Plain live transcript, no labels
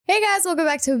Hey guys, welcome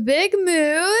back to Big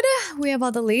Mood. We have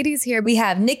all the ladies here. We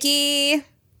have Nikki.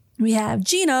 We have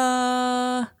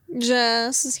Gina.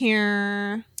 Jess is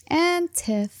here. And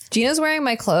Tiff. Gina's wearing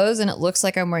my clothes, and it looks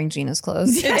like I'm wearing Gina's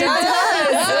clothes. It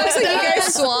does. It looks like you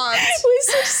guys swapped.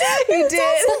 We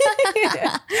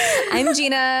did. I'm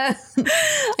Gina.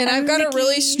 And I've got a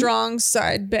really strong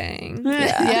side bang.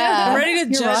 Yeah. I'm ready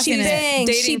to You're judge rocking it. Bangs.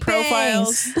 Dating She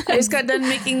profiles. I just got done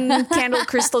making candle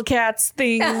crystal cats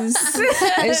things.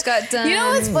 I just got done. You know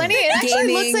what's funny? It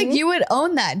actually looks like you would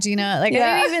own that, Gina. Like,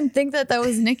 Yeah. I didn't even think that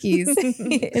was Nikki's.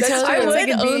 It totally I looks would like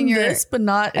it being own your... this, but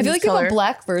not. I feel like you have color. a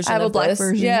black version. I have a of black this.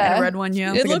 version Yeah, and a red one.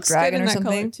 Yeah, It like a looks good dragon in or that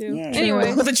something. color too. Yeah.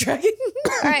 Anyway, with a dragon.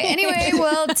 All right. Anyway,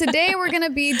 well, today we're going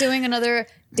to be doing another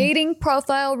dating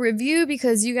profile review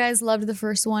because you guys loved the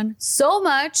first one so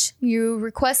much. You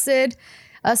requested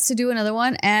us to do another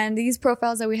one. And these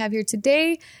profiles that we have here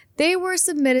today, they were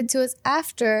submitted to us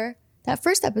after that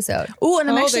first episode. Oh, and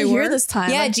I'm Oh, actually they here were? this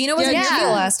time. Yeah, Like, Gina wasn't Yeah. here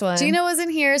the last one. Gina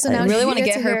wasn't here, so now I really you want to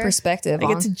get her hear- perspective. I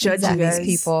get on to judge you these guys.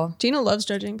 people. Gina loves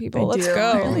judging people. I Let's do. I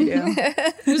go. really do.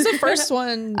 Who's the first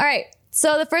one? All right.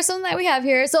 So the first one that we have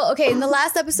here. So okay, in the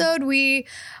last episode, we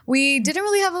didn't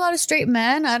really have a lot of straight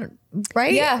men.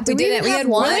 Right? Yeah, we didn't. even We have had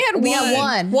one. one. We had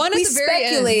one. One at We the very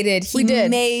end. speculated he We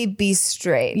did. may be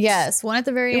straight. Yes, one at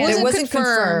the very It end. wasn't, wasn't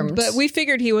confirmed. but we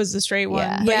figured he was the straight one.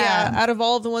 Yeah. But Yeah. out of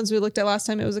all the ones we looked at last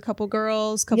time, it was a couple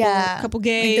girls, couple Like,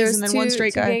 gays, there's and then one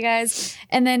straight two guy. gay guys.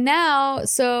 And then now,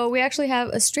 so we actually have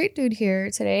a straight dude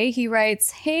here today. He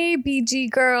writes, "Hey BG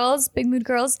girls, Big Mood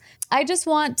girls, I just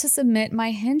want to submit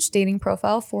my Hinge dating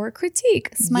profile for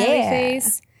critique." Smiley Yeah.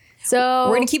 face. So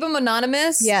We're going to keep them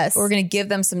anonymous. Yes. We're going to give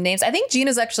them some names. I think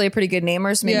Gina's actually a pretty good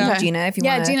namer. So maybe Yeah. Gina, if you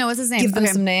yeah, want to Gina, what's his name? give them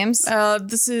Okay. some names.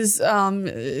 This is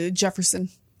Jefferson.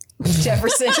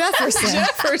 Jefferson.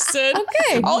 Jefferson.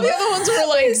 Okay. All the other ones were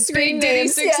like Screen Diddy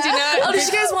names, 69. Oh, did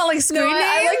you guys want like screen names?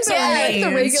 I like the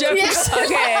names. regular Jefferson.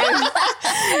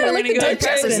 Okay. We're like gonna the go dead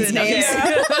presidents' Jefferson. names.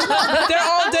 Okay. They're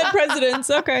all dead presidents.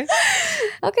 Okay.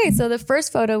 Okay, so the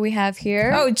first photo we have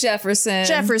here. Oh, Jefferson.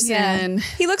 Jefferson.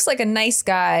 He looks like a nice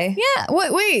guy. Yeah.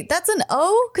 Wait, that's an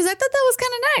O? Because I thought that was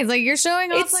kind of nice. Like you're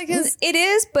showing off like his. It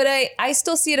is, but I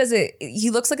still see it as he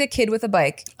looks like a kid with a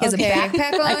bike. He has Okay. a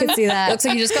backpack on. I could see that. Looks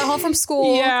like he just got home from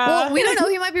school. Yeah. Well, we don't know.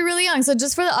 He might be really young. So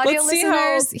just for the audio Let's see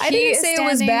how- listeners, I he didn't is say it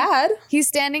was standing- bad. He's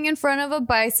standing in front of a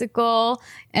bicycle,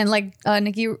 and like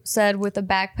Nikki said, with a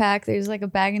backpack. There's like a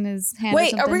bag in his hand.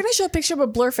 Wait, or are something. we going to show a picture of a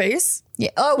blur face? Yeah.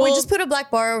 Oh, we Well- just put a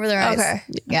black bar over their eyes. Okay.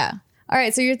 Yeah. All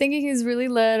right. So you're thinking he's really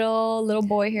little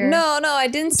boy here. No, I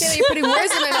didn't say that. You're putting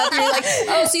words in my mouth. You're like,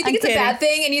 oh, so you think I'm it's kidding. a bad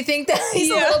thing and you think that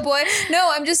he's a little boy? No,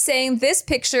 I'm just saying this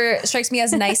picture strikes me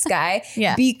as a nice guy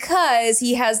Yeah. because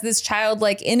he has this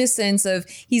childlike innocence of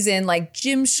he's in like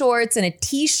gym shorts and a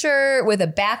t-shirt with a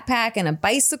backpack and a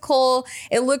bicycle.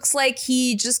 It looks like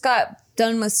he just got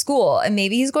done with school and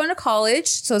maybe he's going to college,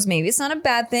 so maybe it's not a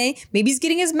bad thing. Maybe he's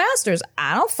getting his master's.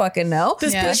 I don't fucking know.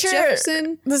 This Yeah. picture,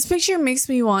 Jefferson. this picture makes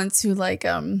me want to like,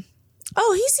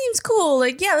 oh, he seems cool.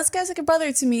 Like, yeah, this guy's like a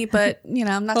brother to me, but you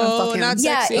know, I'm not gonna Oh, fuck him. not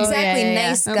Yeah, sexy. exactly. yeah.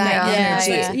 Nice Okay. guy Yeah,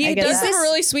 energy. yeah. He I get does that. have a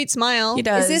really sweet smile. He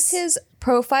does. Is this his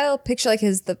profile picture, like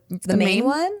the main main?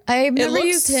 one? I've It never looks-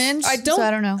 used Hinge. I don't. So I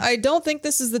don't know. I don't think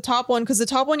this is the top one because the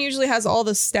top one usually has all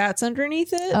the stats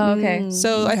underneath it. Oh, okay.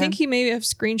 So I think he maybe have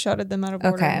screenshotted them out of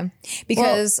order. Okay.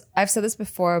 Because I've said this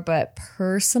before, but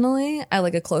personally, I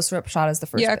like a closer up shot as the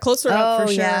first. Yeah, pic. closer up Oh,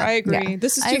 for sure. yeah. I agree. Yeah.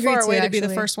 This is I too agree far too, away to be the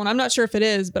actually. first one. I'm not sure if it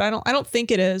is, but I don't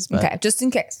think it is. But Okay, just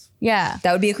in case. Yeah.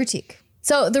 That would be a critique.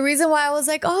 So the reason why I was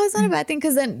like, oh, it's not a bad thing,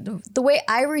 because then the way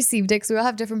I received it, because we all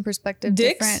have different perspectives.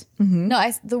 Dicks? Different.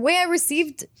 No, the way I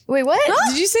received. Wait, what?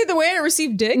 Did you say the way I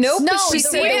received dicks? Nope. No, she the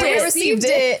said way the way I I received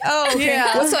it. Oh, okay.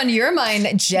 Yeah. What's on your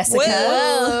mind, Jessica?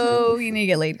 Whoa, you need to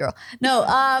get laid, girl. No,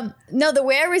 the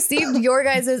way I received your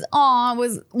guys' aw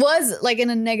was like in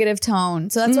a negative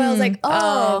tone. So that's why I was like,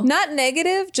 oh. Not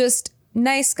negative, just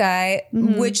nice guy,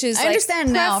 which is I like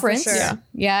understand now for preference. sure.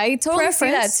 Yeah, I totally see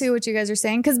that Preference. too. What you guys are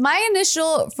saying, because my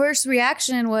initial first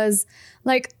reaction was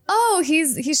like, "Oh,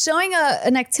 he's showing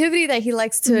an activity that he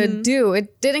likes to do."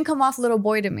 It didn't come off little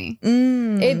boy to me.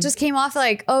 It just came off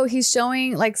like, "Oh, he's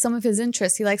showing like some of his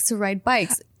interests. He likes to ride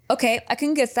bikes." Okay, I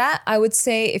can get that. I would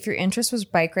say if your interest was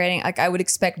bike riding, like I would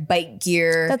expect bike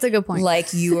gear. That's a good point.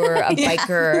 Like you were a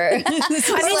biker. I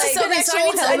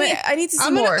need to see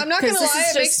I'm more. not gonna 'cause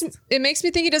this lie. is It makes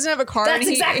me think he doesn't have a car. That's and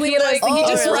he, exactly he what I was like he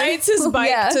thinking. just Oh, rides his bike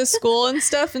Yeah. to school and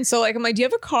stuff. And so like I'm like, do you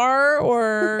have a car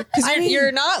or because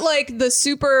you're not like the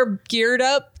super geared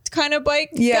up kind of bike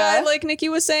Yeah. guy, like Nikki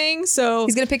was saying. So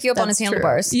He's gonna pick you up on his That's true.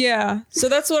 handlebars. yeah, so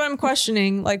that's what I'm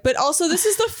questioning. Like, but also this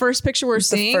is the first picture we're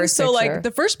seeing. first So picture. like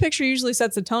the first picture usually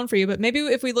sets the tone for you. But maybe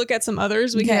if we look at some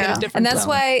others, we can Yeah. get a different. And that's tone.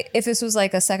 why if this was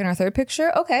like a second or third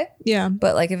picture, okay. Yeah.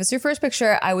 But like if it's your first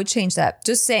picture, I would change that.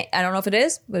 Just saying, I don't know if it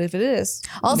is, but if it is,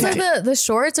 Also, the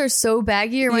shorts are so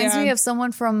baggy. It reminds Yeah. me of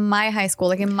someone from my high school,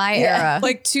 like in my era.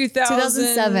 Like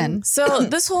 2007. So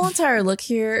this whole entire look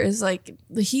here is like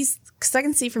because I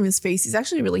can see from his face, he's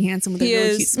actually really handsome with a He really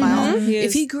is. cute smile. Mhm. He If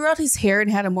is. he grew out his hair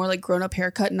and had a more like grown up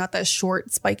haircut, not that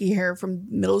short spiky hair from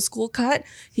middle school cut,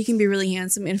 he can be really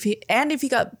handsome. And if he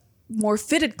got more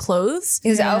fitted clothes,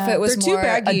 his outfit was They're too more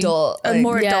baggy. adult. Like,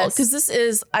 more adult. Yes. Because this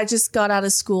is I just got out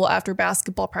of school after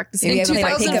basketball practice. Maybe I played my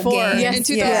pickup 2004. game. Yes. In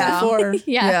 2004.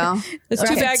 Yeah. It's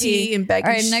too Okay. baggy. Tee and baggy.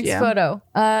 All right, next yeah. photo.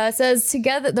 It says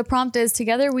together. The prompt is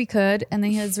together we could, and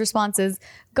then his response is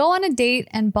go on a date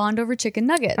and bond over chicken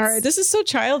nuggets. All right, this is so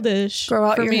childish. Grow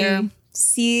out for your me. hair.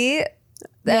 See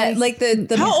that like the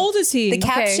How old is he? the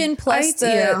caption plus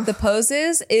the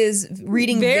poses is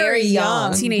reading very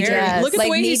young. Teenager. Very- Yes. Look at Like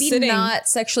the way he's maybe sitting. not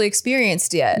sexually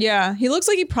experienced yet. Yeah, he looks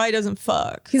like he probably doesn't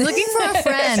fuck. He's looking for a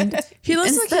friend He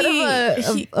looks instead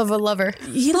like of a lover.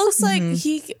 he looks like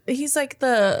he's like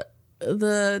the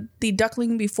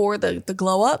duckling before the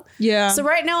glow up. Yeah. So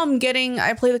right now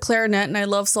I play the clarinet and I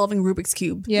love solving Rubik's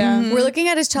Cube. Yeah. We're looking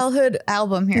at his childhood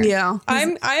album here. Yeah.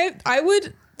 I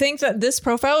would think that this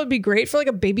profile would be great for like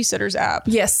a babysitter's app.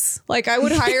 Yes. Like I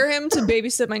would hire him to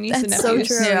babysit my niece and That's so nephews.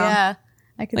 true. Yeah. Yeah,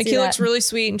 I can Like see he that. looks really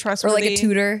sweet and Or trustworthy. like a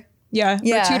tutor. Yeah.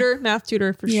 Yeah. A tutor, math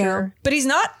tutor for Yeah. sure. But he's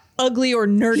not ugly or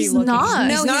nerdy He's looking. not.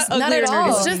 No, he's not ugly at or nerdy all.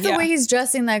 It's looking. just the Yeah. way he's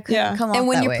dressing that could Yeah. come off And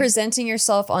when that you're way. presenting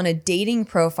yourself on a dating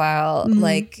profile,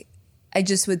 like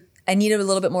I need a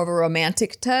little bit more of a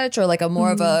romantic touch or like a more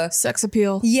of a Sex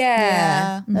appeal.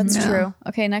 Yeah, that's Yeah. true.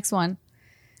 Okay, next one.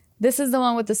 This is the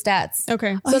one with the stats.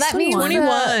 Okay. So that means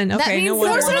 21. that Okay, means no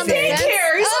wonder. the one on the fence-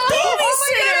 He's Oh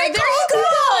my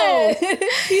God,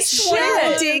 He's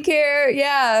 21. Daycare.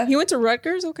 Yeah. He went to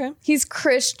Rutgers? Okay. He's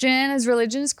Christian. His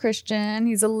religion is Christian.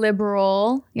 He's a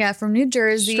liberal. Yeah, from New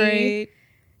Jersey.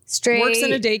 Straight. Works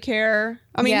in a daycare.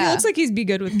 I mean, he Yeah. looks like he'd be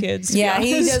good with kids. to be Yeah,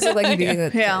 he honest. does look like he'd be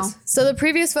good. Yeah. So the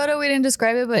previous photo, we didn't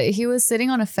describe it, but he was sitting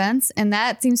on a fence, and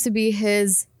that seems to be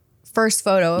his first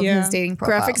photo of Yeah. his dating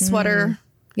profile. Graphic sweater,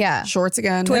 Yeah. shorts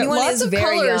again. 21 Lots is of very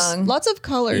colors. young. Lots of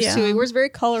colors Yeah. too. He wears very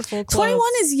colorful clothes.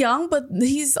 21 is young, but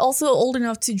he's also old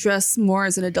enough to dress more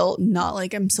as an adult, not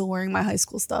like I'm still wearing my high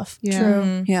school stuff. Yeah.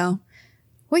 True. Yeah.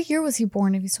 What year was he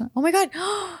born? If he's oh my god,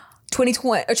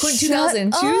 2020 or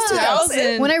 2000. Shut up.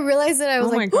 2000. when I realized it, I was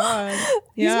Oh my like, god.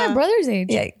 he's Yeah. my brother's age.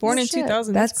 Yeah, Born in Shit.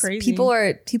 2000. That's That's crazy.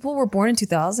 People were born in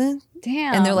 2000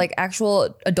 Damn. and they're like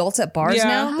actual adults at bars Yeah.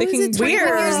 now. how they is can- it 21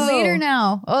 Weird. years later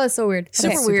now? Oh, it's so weird.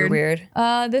 Super Super weird.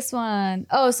 weird. This one.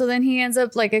 Oh, so then he ends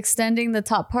up like extending the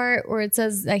top part where it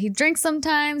says that he drinks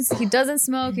sometimes. He doesn't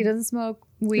smoke. He doesn't smoke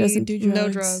weed. Doesn't do drugs. No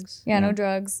drugs. Yeah, no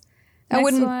drugs. I Next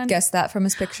wouldn't one. guess that from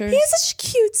his pictures. He has such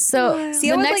cute So smile. See,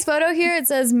 I the would next photo here, it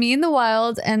says me in the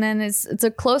wild, and then it's a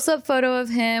close up photo of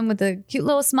him with a cute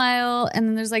little smile, and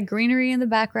then there's like greenery in the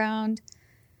background.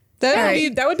 That would Alright. be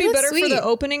that would be That's better sweet. for the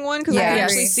opening one because Yeah, I I can agree.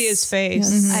 actually see his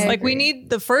face. Yes, I Like we agree. need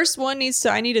the first one needs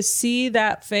to I need to see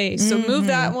that face. So move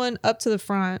that one up to the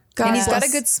front. God and he's got a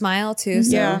bless good smile too.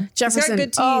 So. Yeah. Jefferson. He's got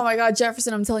good teeth. Oh my God,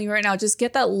 Jefferson! I'm telling you right now, just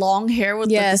get that long hair with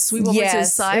the Yes. sweep over to the Yes.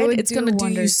 It side. would It's do gonna do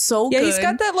you wonders. so Yeah, good. he's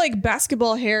got that like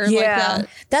basketball hair like Yeah. that.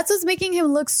 That's what's making him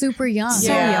look super young.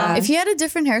 So young. If he had a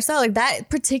different hairstyle, like that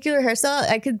particular hairstyle,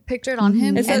 I could picture it on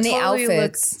him. It's And It the totally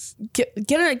outfits.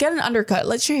 Get an undercut.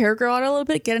 Let your hair grow out a little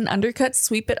bit. Get an undercut.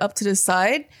 Sweep it up to the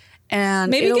side, and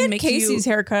Maybe it'll get make Casey's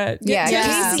you, haircut. Yeah, Get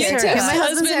Casey's Casey's haircut. haircut. Yeah, my His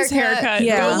husband's husband's haircut. haircut.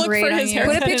 Yeah. Go look Great for on his you.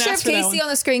 haircut. Put a and picture of ask for that Casey one. on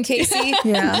the screen, Casey.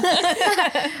 Yeah.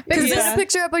 Because Yeah. this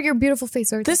picture up of your beautiful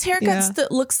face right This haircut Yeah.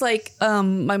 looks like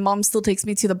my mom still takes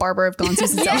me to the barber I've gone to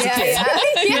since I was a kid.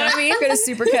 You know what I mean? Go to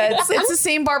Supercuts. It's the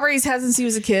same barber he's had since he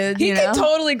was a kid. He you can know?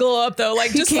 tally glow up though.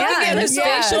 Like just looking can. at his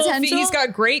Yeah. facial, Potential. he's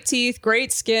got great teeth,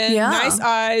 great skin, Yeah. nice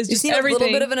eyes, You just need everything. a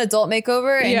little bit of an adult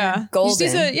makeover and yeah, you're golden. You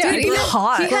just need to- yeah, Dude, even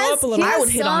hot. He Grow has, up a little. he I has would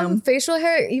hit on some him. facial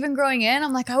hair even growing in.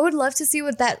 I'm like, I would love to see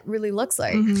what that really looks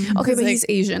like. Okay, but he's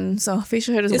Asian, so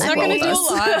facial hair doesn't It's work not well going to with do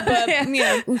a us. lot, but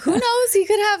yeah. Who knows? He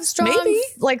could have strong, Maybe.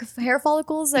 like hair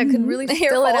follicles that could really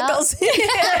hair fill follicles.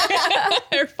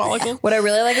 Hair follicle. What I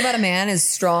really like about a man is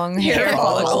strong hair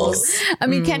follicles. it out. I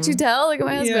mean, can't you tell? Look at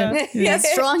my husband. Yeah. He has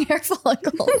strong hair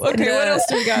follicles. Okay, what else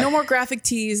do we got? No more graphic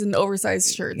tees and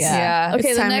oversized shirts. Yeah. Okay,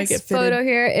 It's the time to next get fitted. photo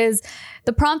here is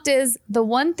the prompt is the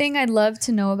one thing I'd love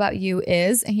to know about you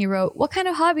is, and he wrote, what kind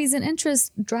of hobbies and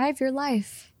interests drive your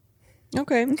life?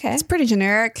 Okay. Okay. It's pretty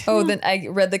generic. Oh, then I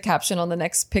read the caption on the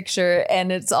next picture, and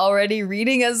it's already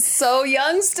reading as so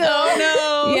young still.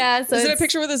 Oh no. Yeah, so is it a it's-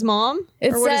 picture with his mom?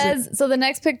 It Or what is says, so the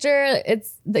next picture,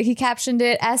 it's that he captioned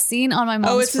it as seen on my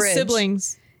mom's Oh, it's fridge. his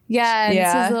siblings. Yeah, and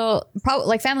Yeah. it's his little, probably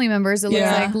like family members. It looks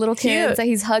Yeah. like little kids Cute. that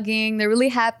he's hugging. They're really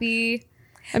happy.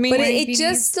 I mean, But Wait, it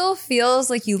just still feels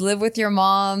like you live with your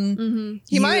mom.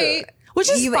 he might. Which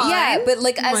is fine. Yeah, but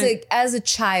like Might. as a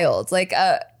child, like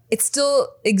it's still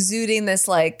exuding this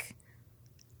like.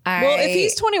 Well, if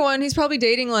he's 21, he's probably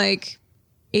dating like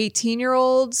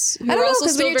 18-year-olds who I are don't know, also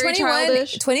because still when you're very 21,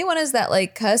 childish. 21 is that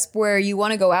like cusp where you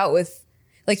want to go out with,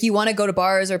 like you want to go to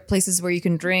bars or places where you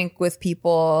can drink with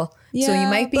people. So you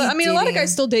might be. But I mean, a lot of dating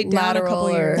guys still date down a couple lateral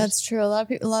or- years. That's true. A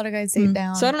lot of guys date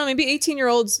down. So I don't know, maybe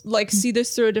 18-year-olds like see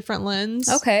this through a different lens.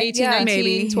 Okay, 18, yeah, 19,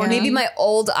 maybe. 20. Maybe my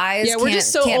old eyes. Yeah, we're can't,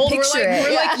 just so can't old. We're Picture like, it. we're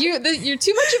Yeah. like you're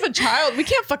too much of a child. We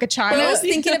can't fuck a child. When I was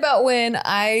thinking about when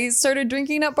I started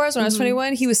drinking at bars when I was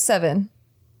 21, he was 7.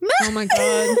 Oh my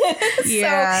god.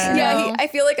 Yeah. Yeah, I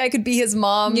feel like I could be his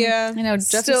mom. Yeah. I know,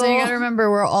 Jefferson, Still- you gotta remember,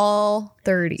 we're all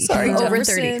 30. Sorry, over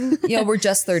 30. Jefferson. Yeah, we're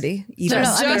just 30. Even. No,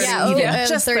 Just- I mean, just- yeah, over, yeah,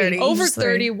 just 30. Over Just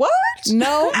 30. What?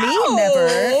 No, me No. never.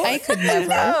 I could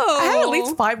never. I have at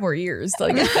least 5 more years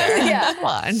to get there. Yeah. Come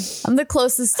on. I'm the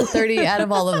closest to 30 out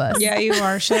of all of us. Yeah, you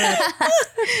are. Shut up.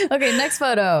 Okay, next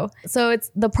photo. So it's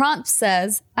the prompt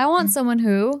says, I want someone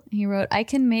who, he wrote, I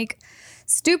can make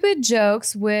stupid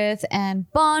jokes with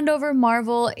and bond over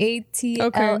Marvel,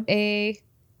 ATLA,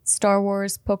 Star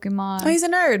Wars, Pokemon, Oh, he's a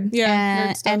nerd. Yeah. and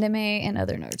nerd stuff. anime and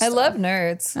other nerds. I love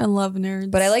nerds, I love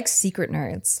nerds. but I like secret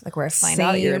nerds, like where I find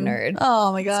out you're a Same. nerd.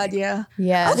 Oh my god, yeah.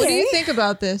 Yeah. What do Okay. you think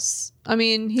about this? I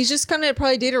mean, he's just gonna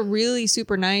probably date a really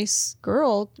super nice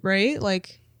girl, right?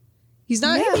 Like, he's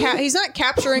not he's not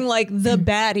capturing like the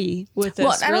baddie with this.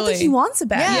 Well, I don't really. think he wants a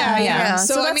bad. Yeah.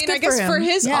 So, I that's mean, good I guess for him.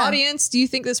 his Yeah. audience, do you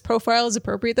think this profile is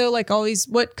appropriate though? Like all these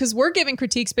because we're giving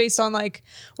critiques based on like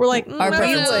we're like Our I don't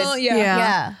preferences. know, yeah.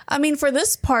 Yeah. I mean, for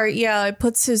this part, yeah, it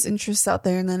puts his interests out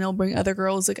there, and then he'll bring other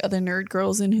girls, like other nerd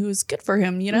girls, in who is good for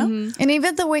him. You know, And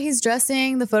even the way he's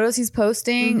dressing, the photos he's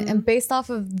posting, and based off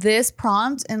of this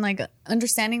prompt and like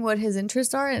understanding what his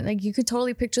interests are, like you could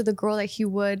totally picture the girl that he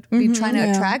would be trying to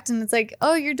Yeah. attract. And it's like,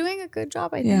 oh, you're doing a good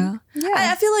job, I think. yeah.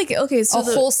 I feel like okay, so A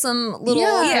wholesome little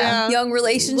Yeah. young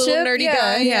relationship. Little nerdy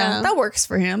guy, yeah. that works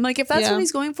for him. Like if that's Yeah. what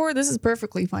he's going for, this is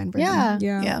perfectly fine for Yeah. him.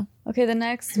 Yeah. Yeah, Okay, the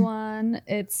next one,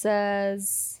 it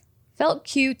says, felt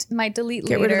cute, might delete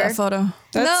get later. rid of that photo.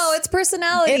 No, it's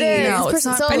personality. It is. No, It's it's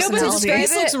not so I know, but his Personality.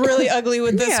 face looks really ugly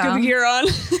with the Yeah. scuba gear on.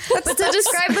 But to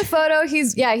describe the photo,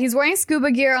 he's wearing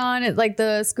scuba gear on. It like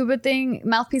the scuba thing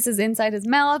mouthpiece is inside his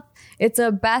mouth. It's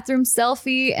a bathroom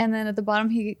selfie, and then at the bottom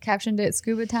he captioned it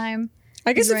 "scuba time."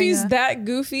 I guess He's if he's wearing a- that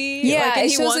goofy, Yeah, like, and it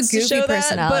he shows a wants to goofy show that, but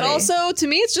personality. also to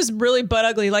me, it's just really butt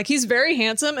ugly. Like he's very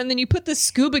handsome, and then you put the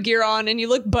scuba gear on, and you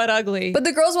look butt ugly. But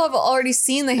the girls will have already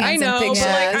seen the I handsome know, pictures.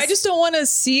 but like, I just don't want to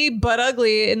see butt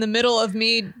ugly in the middle of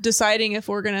me deciding if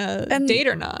we're gonna And date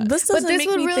or not. This But doesn't this make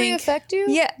would me really think. affect you.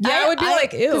 Yeah, I would be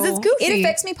like, ew, 'cause it's goofy. It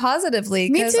affects me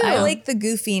positively Me because too. I like the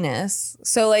goofiness.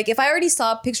 So like if I already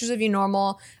saw pictures of you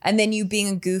normal and then you being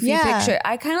a goofy Yeah. picture,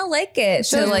 I kind of like it.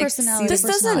 shows to like personality. see the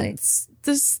This personality.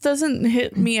 doesn't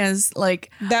hit me as like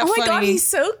That oh my god, funny. he's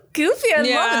so goofy. I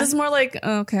Yeah. love it. This is more like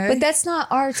okay, But that's not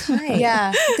our type.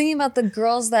 Yeah. I'm thinking about the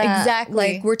girls that Exactly.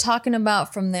 like we're talking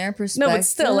about from their no, perspective. but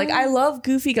still, like I love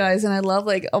goofy guys, and I love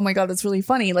like oh my god, that's really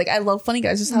funny. Like I love funny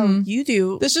guys, just how you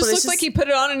do. this just but looks it's like he put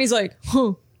it on, and he's like,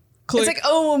 huh. It's like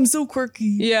oh, I'm so quirky.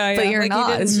 Yeah, but yeah, you're like he not.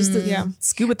 didn't- It's just a yeah.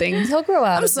 scuba thing. he'll grow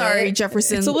out. I'm of sorry, it.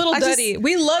 Jefferson. It's a little I just- duddy.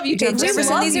 We love you, Okay, Jefferson.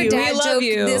 Jefferson, these are you. dad We love joke.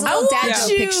 you. There's a I little dad want joke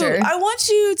you. picture. I want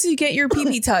you to get your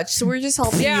pee touched. So we're just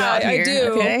helping you Yeah, out here. I do.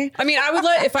 Okay. I mean, I would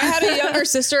let if I had a younger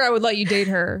sister, I would let you date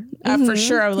her for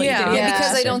sure. I would let Yeah. you date her. yeah,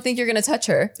 because I Yeah. don't think you're gonna touch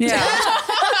her. Yeah,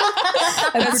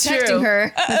 I'm That's protecting true.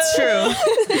 her. that's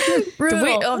true.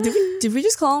 Brutal. Did we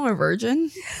just call him a virgin?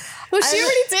 Well, she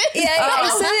already did. Yeah,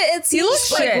 I said it. It seems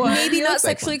looks like like one. maybe He not looks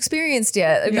like sexually experienced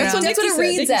yet. I mean, That's That's what what, Nikki it said.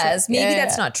 reads Nikki said. as. Maybe Yeah.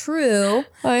 that's not true.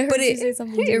 I heard But you say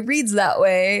something it too. reads that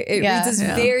way. It Yeah. reads as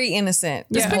Yeah. very innocent,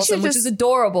 Yeah. wholesome, Especially which just- is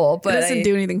adorable. But But it doesn't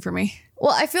do anything for me.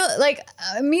 Well, I feel like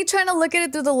me trying to look at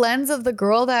it through the lens of the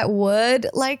girl that would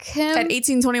like him. At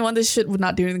 1821, this shit would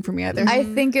not do anything for me either. I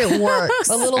think it works.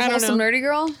 a little I don't wholesome know. nerdy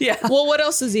girl. yeah. Well, what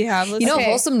else does he have? Let's You know, Okay.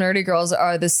 wholesome nerdy girls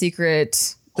are the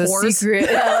secret. The Whores?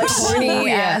 secret, like, horny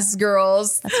ass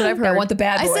girls. That's what I've That heard. want the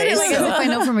bad I boys. said it like as if I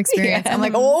know from experience. I'm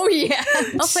like, oh yeah.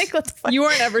 I'm like, what the fuck? You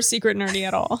weren't ever secret nerdy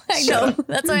at all. I know.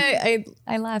 That's why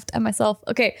I laughed at myself.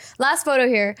 Okay, last photo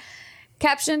here.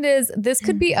 Captioned is "This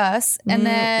could be us," and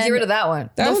then Get rid of that one.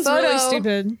 That the was really photo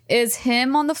stupid. is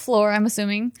him on the floor. I'm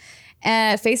assuming,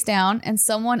 face down, and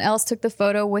someone else took the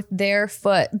photo with their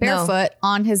foot barefoot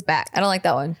on his back. I don't like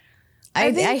that one.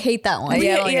 I hate that one.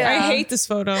 Yeah, I don't like I that. hate this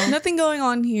photo. Nothing going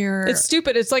on here. It's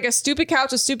stupid. It's like a stupid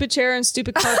couch, a stupid chair, and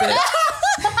stupid carpet.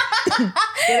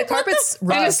 Yeah, the carpet's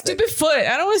and a rough. stupid foot.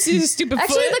 I don't want to see the stupid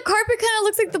Actually, foot. the carpet kind of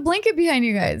looks like the blanket behind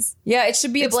you guys. Yeah, it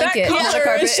should be a It's blanket, that not a color.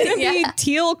 carpet. It shouldn't be Yeah.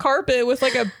 teal carpet with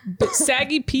like a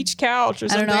saggy peach couch or I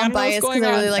something. don't know, I'm biased what's going 'cause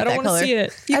I on. really like I don't that want to color. see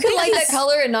it. You could like that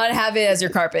color and not have it as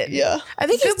your carpet. Yeah. I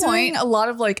think Good he's doing a lot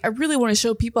of like, I really want to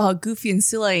show people how goofy and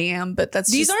silly I am, but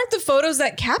that's These just, aren't the photos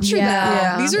that capture Yeah. that.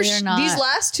 Yeah. These are They're not. these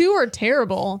last two are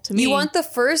terrible to me. You want the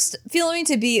first feeling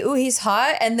to be, ooh, he's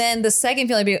hot, and then the second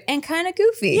feeling to be, and kind of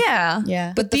goofy. yeah.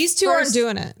 Yeah. But these two aren't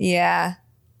doing it. Yeah.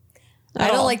 I At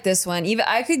don't all. like this one. Even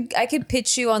I could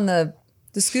pitch you on the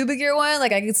scuba gear one,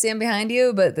 like I could stand behind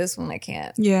you, but this one I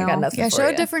can't. Yeah. I got nothing Yeah, for show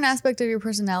you. a different aspect of your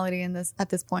personality in this at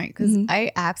this point, because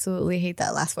I absolutely hate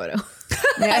that last photo.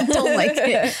 I don't like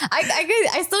it.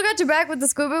 I still got your back with the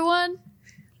scuba one,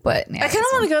 but yeah, I kind of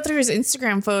want to go through his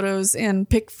Instagram photos and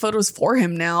pick photos for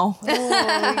him now.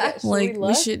 Like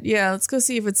we should, let's go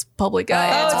see if it's public.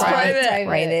 it's private.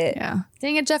 Private. Yeah.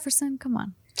 Dang it, Jefferson! Come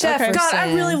on. Jefferson. God,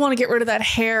 I really want to get rid of that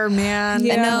hair, man.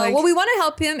 Yeah. I know. Like, Well, we want to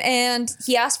help him, and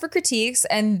he asked for critiques,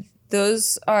 and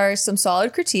those are some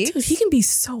solid critiques. dude, he can be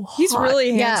so hot. He's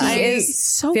really Yeah, handsome. He I- is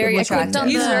so very good looking. attractive.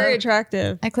 He's the- very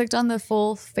attractive. I clicked on the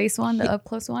full face one, the up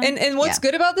close one. And what's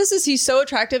good about this is he's so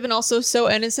attractive and also so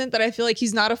innocent that I feel like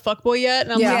he's not a fuckboy yet.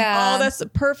 And I'm like, Yeah. oh, that's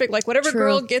perfect. Like whatever True.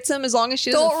 girl gets him, as long as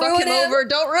she doesn't Don't fuck ruin him him. over,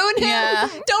 don't ruin him. Yeah.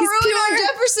 Don't ruin our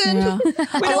Jefferson. Yeah. We A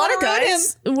don't lot wanna of ruin him.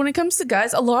 guys, when it comes to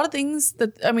guys, a lot of things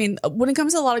when it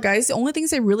comes to a lot of guys, the only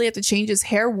things they really have to change is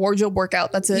hair, wardrobe,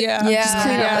 workout. That's it. Yeah. Yeah. Just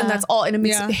clean Yeah. up and that's all. And it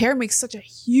makes Yeah. hair makes such a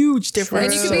huge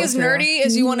difference. And you can be as nerdy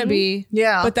as you want to be.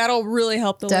 Yeah. But that'll really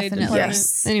help the lady Definitely. department.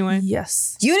 Yes. Anyway.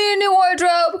 Yes. You need a new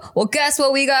wardrobe? Well, guess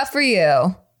what we got for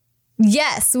you?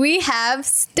 Yes, we have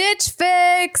Stitch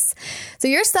Fix. So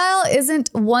your style isn't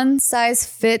one size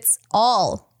fits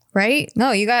all, right?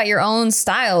 No, you got your own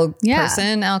style Yeah.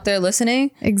 person out there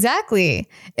listening. Exactly.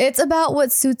 It's about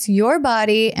what suits your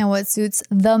body and what suits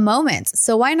the moment.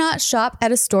 So why not shop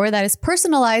at a store that is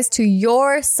personalized to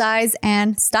your size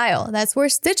and style? That's where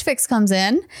Stitch Fix comes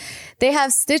in. They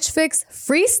have Stitch Fix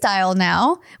Freestyle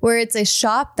now, where it's a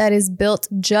shop that is built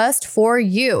just for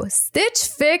you. Stitch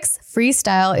Fix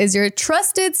Freestyle is your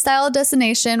trusted style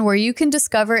destination where you can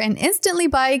discover and instantly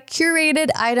buy curated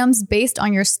items based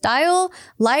on your style,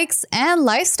 likes, and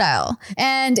lifestyle.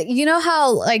 And you know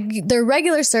how like their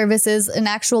regular service is an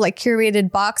actual like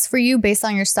curated box for you based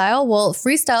on your style? Well,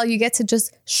 Freestyle, you get to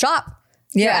just shop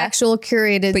your Yeah. actual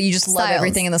curated But you just love styles.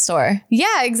 everything in the store.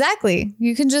 Yeah, exactly.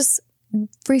 You can just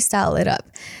freestyle it up.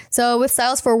 So with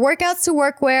styles for workouts to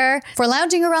workwear, for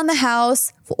lounging around the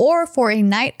house, or for a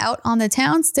night out on the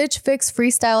town, Stitch Fix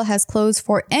Freestyle has clothes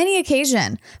for any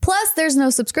occasion. Plus, there's no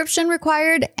subscription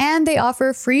required, and they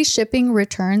offer free shipping,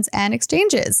 returns, and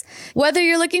exchanges. Whether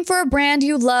you're looking for a brand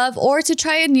you love or to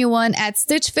try a new one, at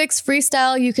Stitch Fix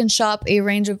Freestyle, you can shop a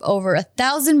range of over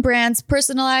 1,000 brands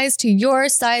personalized to your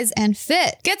size and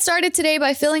fit. Get started today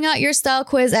by filling out your style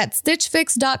quiz at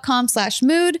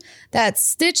stitchfix.com/mood. That's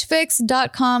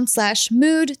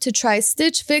stitchfix.com/mood to try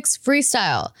Stitch Fix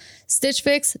Freestyle.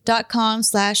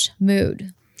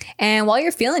 stitchfix.com/mood. And while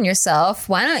you're feeling yourself,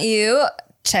 why don't you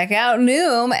check out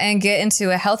Noom and get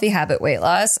into a healthy habit weight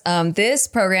loss? This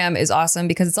program is awesome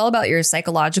because it's all about your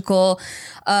psychological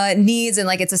needs, and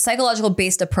like it's a psychological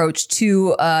based approach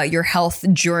to your health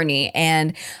journey.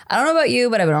 And I don't know about you,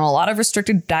 but I've been on a lot of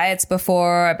restricted diets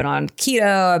before. I've been on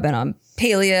keto, I've been on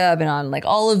paleo, I've been on like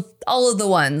all of the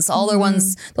ones, the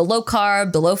ones, the low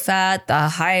carb, the low fat, the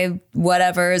high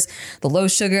whatevers, the low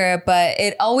sugar, but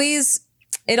it always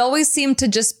seemed to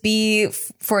just be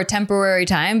for a temporary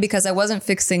time because I wasn't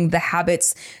fixing the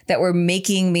habits that were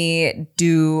making me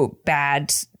do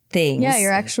bad things. Yeah,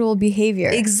 your actual behavior.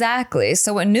 Exactly.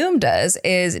 So what Noom does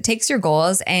is it takes your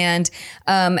goals and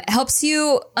helps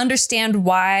you understand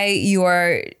why you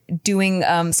are doing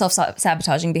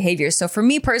self-sabotaging behaviors. So for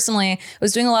me personally, I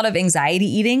was doing a lot of anxiety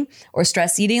eating or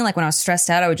stress eating. Like when I was stressed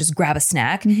out, I would just grab a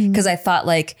snack because I thought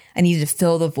like I needed to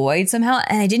fill the void somehow.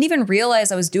 And I didn't even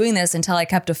realize I was doing this until I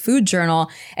kept a food journal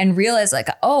and realized like,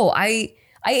 oh, I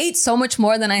ate so much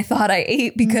more than I thought I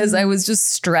ate because I was just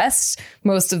stressed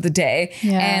most of the day.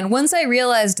 Yeah. And once I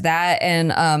realized that,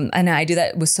 and I do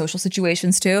that with social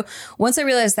situations too. Once I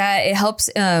realized that, it helps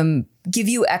give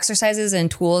you exercises and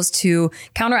tools to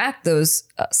counteract those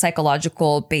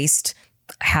psychological based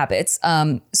habits.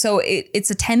 So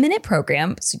it's a 10-minute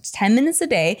program. So it's 10 minutes a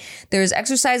day. There's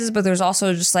exercises, but there's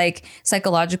also just like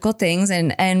psychological things.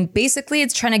 And basically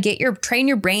it's trying to train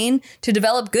your brain to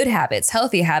develop good habits,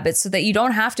 healthy habits, so that you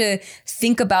don't have to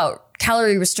think about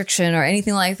calorie restriction or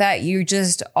anything like that. You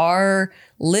just are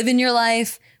living your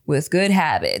life with good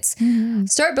habits.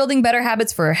 Start building better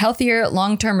habits for healthier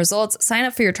long-term results. Sign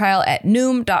up for your trial at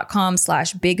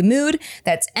noom.com/bigmood.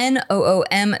 That's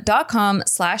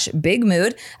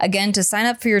NOOM.com/bigmood. Again, to sign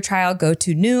up for your trial, go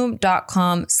to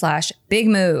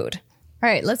noom.com/bigmood. All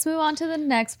right, let's move on to the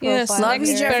next profile. Yes, Love you,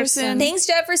 here. Jefferson. Thanks,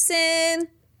 Jefferson.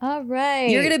 All right.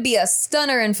 You're going to be a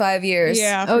stunner in 5 years.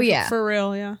 Yeah. Oh, yeah. For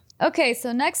real. Yeah. Okay,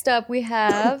 so next up we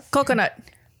have Coconut.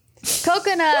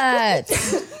 coconut.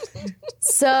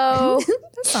 So,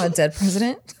 That's not a dead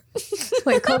president.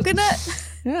 wait, coconut?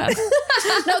 Yeah.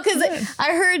 No, because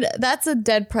I heard that's a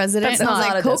dead president. That's and I was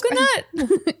not like, a dead coconut?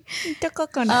 The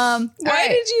coconut. All Why right.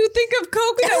 did you think of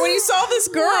coconut when you saw this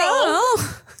girl?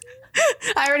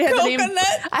 I already had the name. Coconut?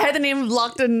 I had the name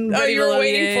locked and ready you were to load.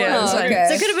 waiting for it. Yeah, Oh, it's fine. okay.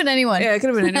 So it could have been anyone. Yeah, it could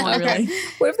have been anyone, really.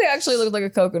 What if they actually look like a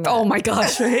coconut? Oh my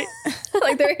gosh, right?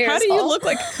 Like their hair How do you look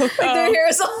like coconut? their hair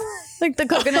is all Like the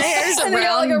coconut hairs. and they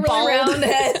all like a really round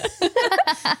head.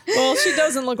 Well, she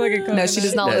doesn't look like a coconut. No, she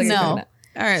does not look like No. a coconut.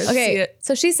 All right, let's see Okay, it.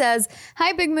 so she says,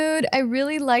 "Hi, Big Mood. I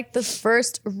really liked the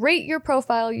first rate your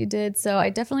profile you did, so I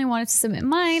definitely wanted to submit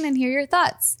mine and hear your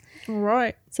thoughts."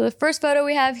 Right. So the first photo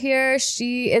we have here,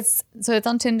 it's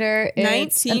on Tinder.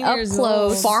 It's 19 an up years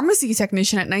close. old. Pharmacy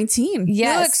technician at 19. You look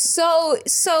Yes.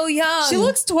 so young. She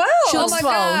looks 12. Oh my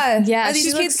god. Yeah, Are these she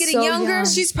kids looks getting so younger? young.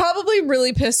 She's probably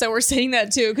really pissed that we're saying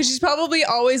that too, because she's probably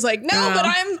always like, "No, Yeah. but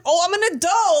I'm an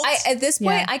adult." At this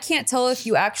point, Yeah. I can't tell if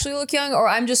you actually look young or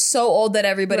I'm just so old that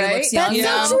everybody Right? looks young. That's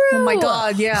Yeah. so true. Oh my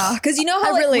god, yeah. Because you know how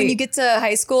I like when relate. you get to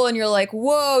high school and you're like,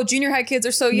 whoa, junior high kids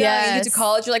are so young. You get to Yes.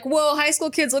 college, you're like, whoa, high school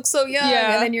kids look so young.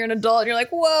 Yeah. And then you're an adult and you're like,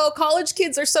 whoa, college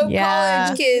kids are so Yeah.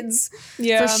 college kids.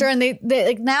 yeah, For sure. And they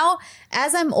like now,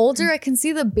 as I'm older, I can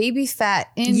see the baby fat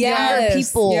in younger Yes.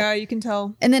 people. Yeah, you can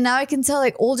tell. And then now I can tell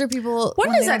like older people.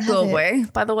 When they does that don't go have it. away,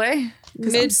 by the way?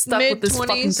 Because I'm Mid- stuck with this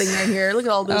fucking mid-20s. thing right here. Look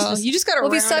at all this. Oh, you just gotta We'll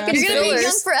be round stuck out in You're gonna be fillers.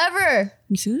 young forever.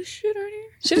 You see this shit right here?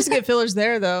 She doesn't get fillers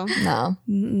there though. No.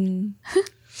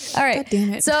 All right. God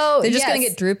damn it. So They're just yes. going to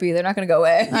get droopy. They're not going to go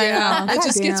away. Yeah, it God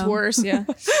just gets damn. worse. Yeah.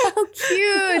 so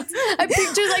cute. I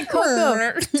pictured like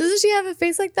Coco. Doesn't she have a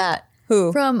face like that?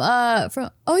 Who? From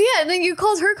oh yeah, and then you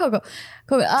called her Coco.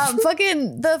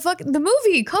 The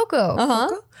movie Coco.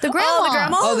 Uh-huh. The grandma. Oh, the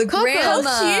grandma? Oh, the Coco.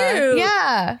 grandma. Cute.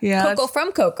 Yeah. Yeah. Coco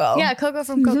from Coco. Yeah, Coco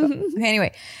from Coco. Okay,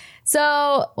 anyway.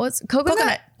 So what's coconut?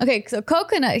 Coconut. Okay, so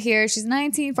coconut here. She's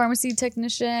 19, pharmacy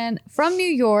technician from New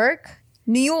York.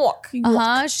 New York.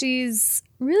 She's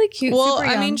really cute. Well, super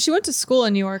I young. mean, she went to school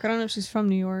in New York. I don't know if she's from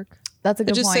New York. That's a It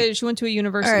good just point. said she went to a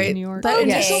university All right. in New York. That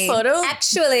initial photo.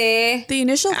 Actually. The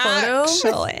initial photo.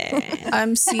 Actually.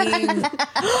 I'm seeing Oh,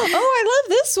 I love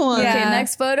this one. Okay, Yeah.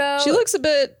 next photo. She looks a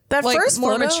bit That like, first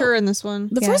more photo- mature in this one.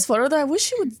 the first photo. That I wish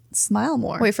she would smile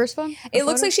more. Wait, first phone? It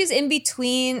looks like she's in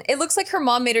between. It looks like her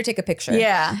mom made her take a picture.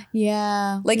 Yeah.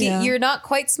 Yeah. Like Yeah. you're not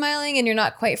quite smiling and you're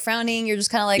not quite frowning. You're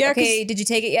just kind of like, Yeah, 'cause- okay, did you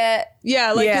take it yet?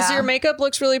 Yeah, like because Yeah. your makeup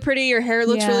looks really pretty, your hair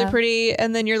looks Yeah. really pretty,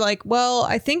 and then you're like, well,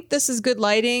 I think this is good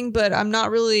lighting, but I'm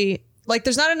not really like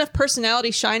there's not enough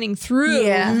personality shining through.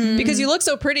 Yeah. Because you look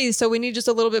so pretty, so we need just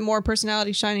a little bit more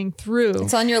personality shining through.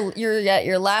 It's on you're at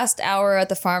your last hour at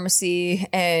the pharmacy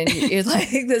and you're like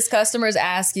this customer's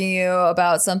asking you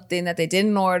about something that they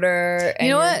didn't order. And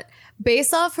You know you're- what?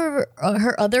 Based off of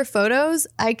her other photos,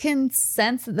 I can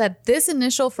sense that this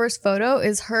initial first photo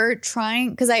is her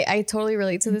trying, because I totally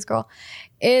relate to this girl.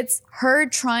 It's her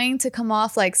trying to come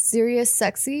off like serious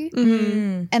sexy.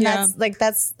 And Yeah.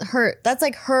 that's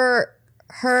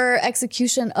her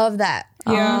execution of that.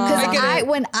 Yeah. Because I get it.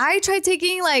 when I try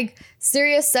taking like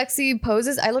serious sexy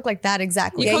poses, I look like that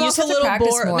exactly. You Yeah, come you off just a have to little practice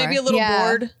bored, more. maybe a little Yeah.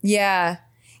 bored. Yeah.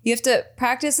 You have to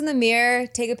practice in the mirror,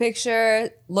 take a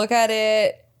picture, look at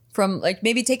it from like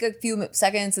maybe take a few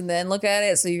seconds and then look at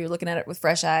it so you're looking at it with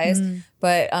fresh eyes.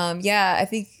 But yeah, I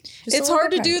think just a It's little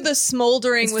hard to bit do practice. the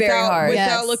smoldering It's very without hard.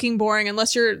 Yes. looking boring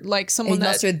unless you're like someone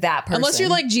Unless you're that person. Unless you're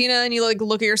like Gina and you like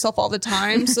look at yourself all the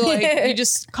time. So like you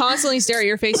just constantly stare at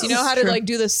your face. You know how to like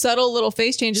do the subtle little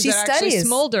face changes She that actually studies.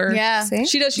 smolder. Yeah. See?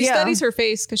 She does. She Yeah. studies her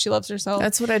face because she loves herself.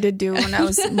 That's what I did do when I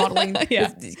was modeling.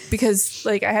 Yeah. Because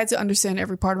like I had to understand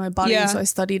every part of my body, Yeah. so I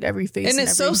studied every face. and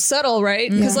it's so every, subtle, right?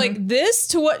 Because like this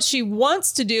to what what she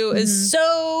wants to do is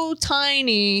so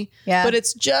tiny, Yeah. but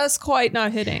it's just quite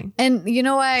not hitting. And you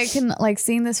know why I can like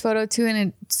seeing this photo too, and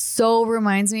it so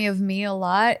reminds me of me a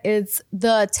lot. It's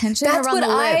the tension That's around what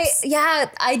the lips.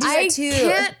 I do I that too.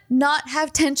 can't not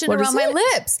have tension What around is my it?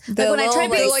 lips. The Like when I try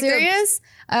to be little, like, the- serious,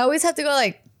 I always have to go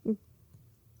like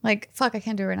fuck. I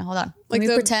can't do it right now. Hold on. Let Like me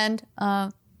the- pretend.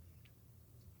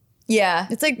 Yeah.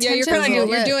 It's like Yeah, you're tension kind of on the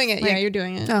you're lips. doing it. Like, Yeah, you're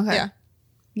doing it. Okay. Yeah.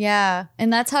 yeah,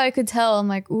 and that's how I could tell. I'm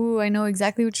like, ooh, I know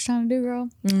exactly what you're trying to do, girl.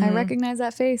 I recognize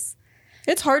that face.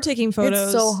 It's hard taking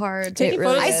photos. It's so hard. Taking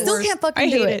really photos is. I is still worse. can't fucking I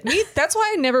do hate it. Me, that's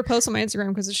why I never post on my Instagram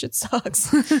because the shit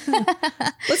sucks.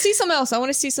 Let's see some else. I want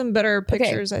to see some better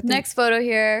pictures. I think Next photo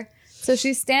here. So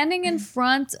she's standing in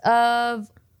front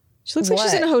of she looks like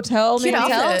she's What? in a hotel. Cute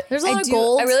Maybe. outfit. There's a lot I of do.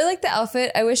 gold. I really like the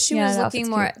outfit. I wish she Yeah, was the looking outfit's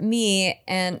more cute. at me,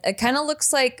 and it kind of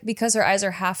looks like because her eyes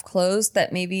are half closed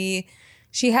that maybe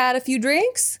she had a few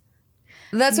drinks.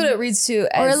 That's what it reads to.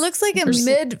 or As, it looks like a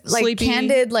mid, like sleepy-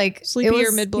 candid, like sleepy it was-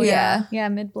 or mid-blink. Yeah,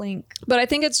 mid blink. But I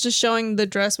think it's just showing the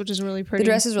dress, which is really pretty. the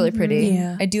dress is really pretty.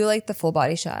 Yeah. I do like the full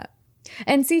body shot.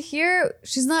 And see here,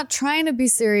 she's not trying to be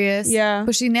serious. Yeah.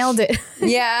 but she nailed it.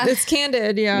 Yeah. It's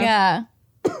candid. Yeah. yeah.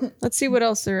 Let's see what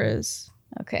else there is.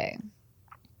 Okay.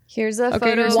 Here's a Okay,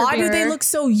 photo. here's of her Why do they her. look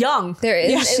so young? There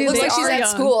is. Yeah, it looks they like she's are at young.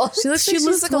 school. She looks She like she's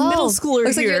looks like a middle 12. schooler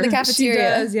Looks like here. you're in the She cafeteria.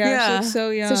 does. Yeah. Yeah. She looks so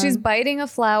young. So she's biting a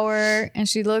flower, and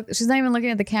she's not even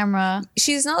looking at the camera.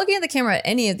 She's not looking at the camera at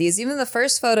any of these. Even the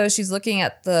first photo, she's looking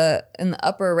at in the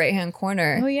upper right hand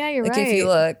corner. Oh, yeah, you're like if you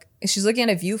right. look, she's looking at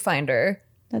a viewfinder.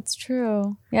 That's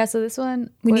true. Yeah. So this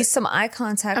one, We need some eye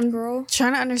contact, girl.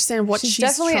 Trying to understand what She's she's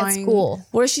definitely at trying. school.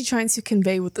 What is she trying to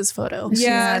convey with this photo?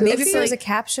 Yeah. Maybe it's there was a like-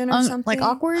 caption or something. like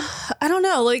awkward. I don't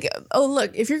know. Like, oh,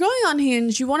 look, if you're going on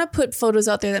Hinge, you want to put photos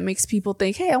out there that makes people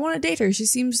think, hey, I want to date her. She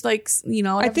seems like,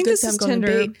 I think this is going to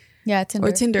Tinder. date. Yeah, Tinder.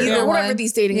 Or Tinder Either or whatever one.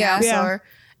 these dating Yeah. apps Yeah. are.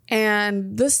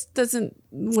 And this doesn't,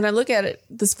 when I look at it,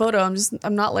 this photo,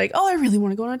 I'm not like, oh, I really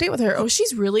want to go on a date with her. Oh,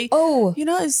 she's really, Oh, you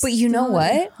know, it's but you know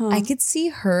what? Huh. I could see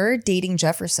her dating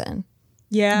Jefferson.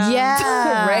 Yeah.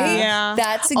 Yeah. Right? Yeah.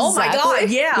 That's exactly Oh my God,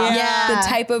 yeah. Yeah. the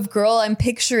type of girl I'm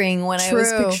picturing when I was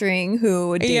True. picturing who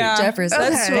would date Yeah. Jefferson.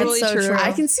 That's Okay. totally That's so true. true.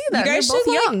 I can see that. You guys They're both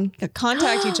should young.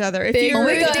 contact each other if Big you we're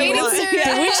really dating want. soon.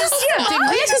 Yeah. Did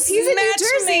we just, he's in New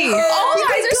Jersey. Oh, you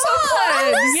guys are so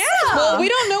close. Yeah. Well, we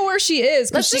don't know where she is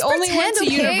because Let's she just only went pretend, to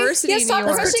okay? university Yes, in stop New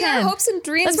York. pushing our pretend. hopes and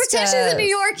dreams. Let's pretend she's in New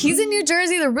York. He's in New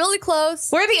Jersey. They're really close.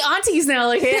 We're the aunties now.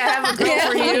 Like, hey, I have a girl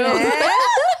for you.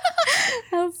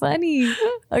 How funny.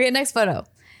 Okay, next photo.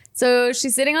 So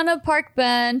she's sitting on a park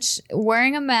bench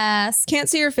wearing a mask. Can't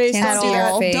see her face. Can't Don't see do her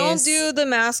that. face. Don't do the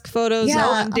mask photos Yeah,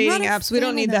 on I'm dating not a apps. We don't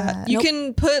fan need of that. that. You Nope.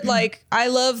 can put like, I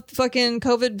love fucking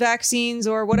COVID vaccines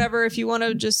or whatever if you want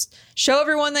to just show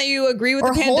everyone that you agree with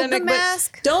Or the hold the pandemic. But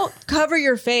mask. don't cover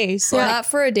your face. Well, Like, not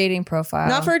for a dating profile.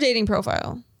 not for a dating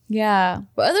profile. Yeah,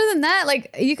 but other than that,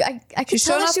 like I could She's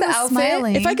tell showing that off she the was outfit.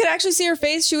 smiling. If I could actually see her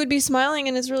face, she would be smiling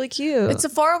and it's really cute. It's a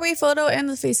far away photo and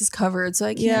the face is covered, so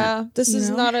I can't. yeah, this you is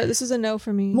know? not a, this is a no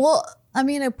for me. well, I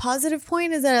mean, a positive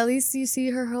point is that at least you see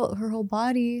her whole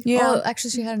body. Yeah. Oh,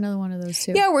 actually, she had another one of those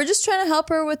too. Yeah, we're just trying to help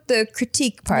her with the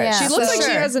critique part. Yeah. She for looks like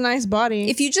she sure. has a nice body.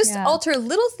 If you just Yeah. alter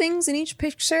little things in each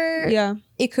picture, yeah.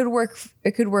 it could work.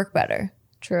 It could work better.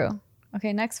 True.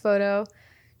 Okay, next photo.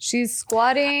 She's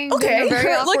squatting. Okay. doing a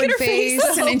very Look awkward at her face.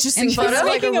 That's an interesting in front photo. of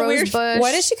like a Making a rose weird- bush.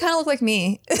 Why does she kind of look like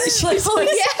me? This one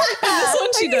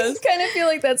she does. I kind of feel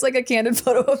like that's like a candid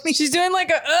photo of me. She's doing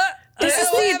like a.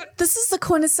 This is the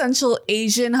quintessential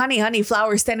Asian honey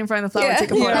flower. Stand in front of the flower, Yeah.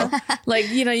 take a photo. Like,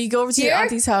 you know, you go over to your Here?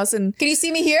 auntie's house and Can you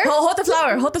see me here? hold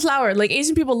the flower. Like,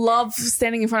 Asian people love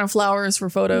standing in front of flowers for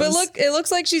photos. But look, it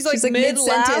looks like she's like, like mid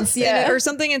laugh mid-sentence, yeah. or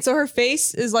something, and so her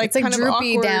face is like It's, like, kind of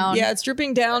droopy awkward. down. Yeah, it's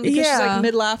drooping down because she's Yeah. like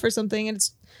mid laugh or something, and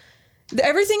it's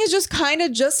everything is just kind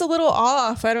of just a little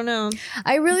off. I don't know.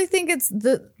 I really think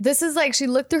this is like she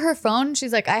looked through her phone.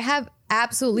 She's like, I have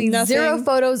absolutely Nothing. zero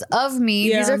photos of me.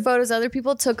 These Yeah. are photos other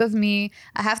people took of me.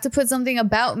 I have to put something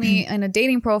about me in a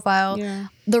dating profile. Yeah.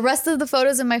 The rest of the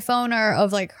photos in my phone are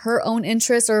of like her own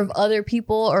interests or of other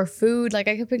people or food. Like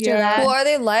I could picture Yeah. that. Well, are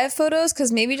they live photos?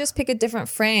 Because maybe just pick a different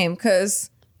frame. Because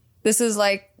this is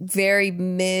like very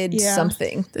mid Yeah.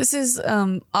 something. this is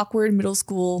awkward middle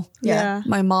school. Yeah.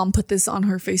 My mom put this on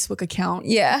her Facebook account.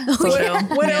 Yeah. Photo.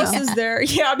 What else is there?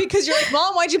 Yeah, because you're like,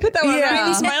 Mom, why'd you put that one? I'm Yeah. not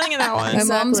even smiling in that one. My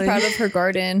mom's Exactly. proud of her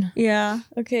garden. Yeah.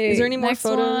 Okay. Is there any more next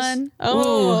photos? one.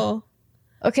 Oh.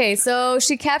 Okay, so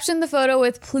she captioned the photo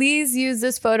with "Please use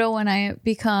this photo when I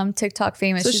become TikTok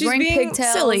famous." So she's she's wearing being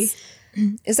pigtails. silly.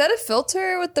 Is that a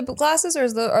filter with the glasses, or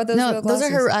are those No, real those glasses?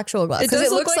 are her actual glasses. Because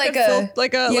it looks like a the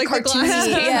cartoony,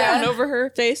 glasses yeah. down over her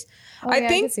face. Oh, yeah, I I can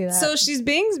think see that. so. She's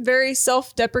being very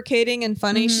self-deprecating and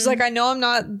funny. She's like, I know I'm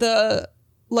not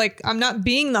I'm not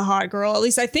being the hot girl. At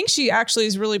least I think she actually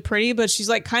is really pretty, but she's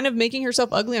like kind of making herself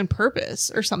ugly on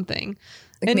purpose or something.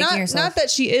 And not that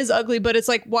she is ugly, but it's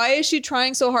like, why is she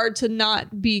trying so hard to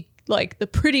not be like the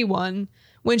pretty one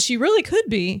when she really could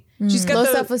be? She's got low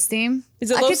self-esteem. Is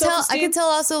it I low could tell. I self-esteem? could tell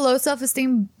also low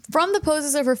self-esteem from the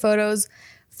poses of her photos,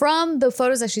 from the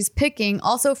photos that she's picking,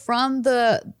 also from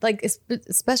the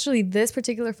especially this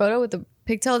particular photo with the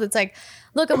pigtails. It's like,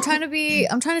 look, I'm trying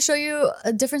to show you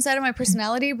a different side of my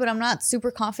personality, but I'm not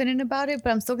super confident about it. But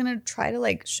I'm still gonna try to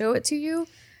like show it to you.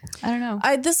 I don't know.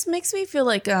 This makes me feel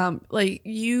like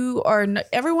you are.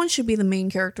 Everyone should be the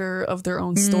main character of their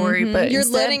own story, but You're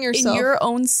instead, letting yourself- in your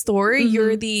own story.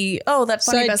 You're that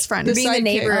funny Side- best friend. the being the sidekick.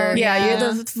 neighbor. You're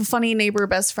the funny neighbor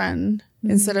best friend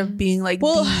instead of being like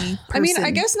the person. I mean, I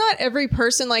guess not every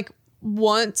person like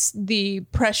wants the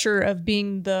pressure of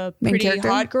being the Main pretty character?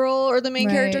 hot girl or the main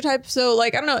Right. character type. So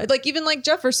like, I don't know, like even like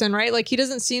Jefferson, right? Like he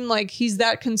doesn't seem like he's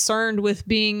that concerned with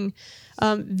being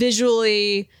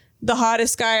visually the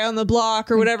hottest guy on the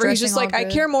block or whatever. He's just dressing like, all I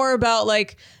good. care more about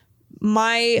like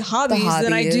my hobbies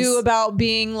than I do hobbies. about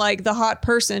being like the hot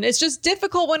person. It's just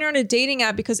difficult when you're on a dating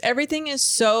app because everything is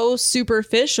so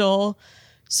superficial.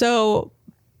 So,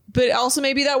 but also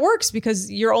maybe that works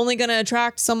because you're only going to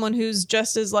attract someone who's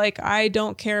just as like, I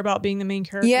don't care about being the main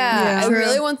character. Yeah, I True.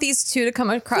 really want these two to come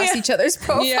across each other's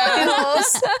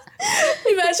profiles.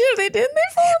 Imagine if they did.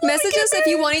 Message us if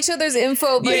you want each other's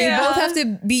info, but Yeah. you both have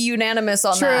to be unanimous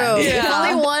on True. that. If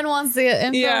only one wants the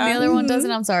info Yeah. and the other one doesn't,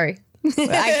 I'm sorry.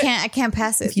 I can't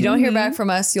pass it. If you don't hear back from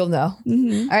us, you'll know.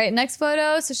 All right, next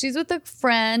photo. So she's with a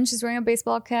friend. She's wearing a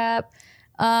baseball cap.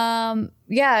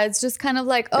 Yeah, it's just kind of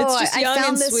like, It's just I young found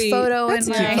and this sweet. photo That's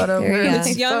in a cute my photo. Yeah.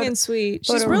 It's young and sweet.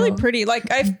 She's photo really roll. pretty.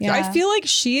 Like I Yeah. feel like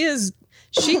she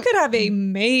could have a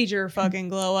major fucking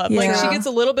glow up. Like Yeah. she gets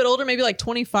a little bit older, maybe like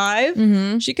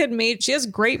 25. She has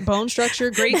great bone structure,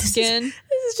 great skin.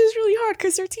 This is just really hard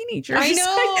because they're teenagers. I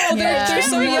know. They're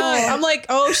so young. I'm like,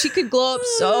 oh, she could glow up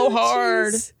so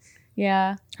hard. Jeez.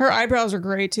 Yeah. Her eyebrows are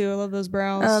great too. I love those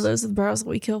brows. Oh, those are the brows that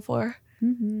we kill for.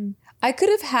 I could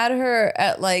have had her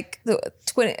at like the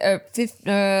 20, 50,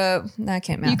 no, I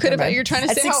can't math. you could never have. mind. You're trying to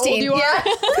At say how old 16, you are.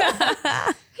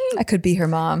 yeah. I could be her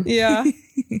mom. Yeah.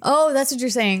 Oh, that's what you're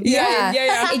saying. Yeah.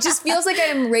 It just feels like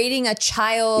I'm rating a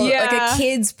child, Yeah. like a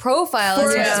kid's profile.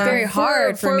 It's just very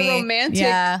hard for me. romantic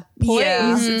Yeah. plays.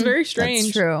 Yeah. It's very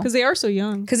strange. true. because they are so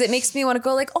young. Because it makes me want to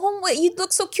go like, oh, wait, you'd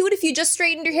look so cute if you just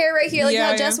straightened your hair right here, like Yeah,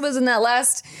 how yeah. Jess was in the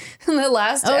last Oh,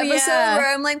 episode, yeah.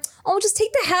 where I'm like, oh, just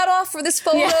take the hat off for this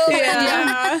photo,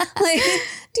 Yeah. and like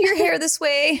do your hair this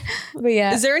way. But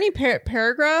yeah. Is there any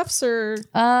paragraphs or?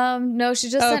 No, she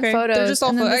just sent Okay. photos. They're just all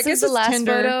and then photos. I this guess is the it's last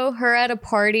Tinder. photo. Her at a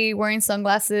party wearing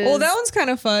sunglasses. Well, that one's kind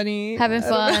of funny. having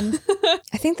fun.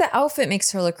 I think the outfit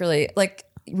makes her look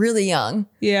really young,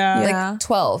 Yeah. Yeah. like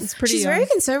 12. Pretty She's young. very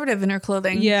conservative in her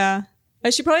clothing. Yeah.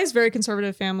 She probably has a very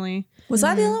conservative family. Was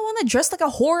I the only one that dressed like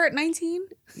a whore at 19?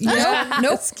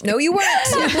 No, you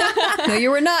weren't. No,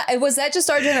 you were not. Was that just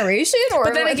our generation? Or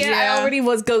But then again, Yeah. I already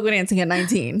was go-go dancing at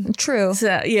 19. true.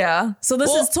 So, yeah. So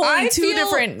this is totally two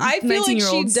different I feel like she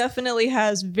 19-year-olds. definitely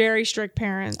has very strict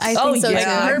parents. I think Oh, so yeah. too.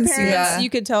 I her can see parents, that. you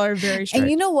could tell are very strict. And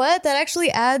you know what? That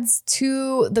actually adds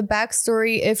to the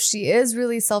backstory if she is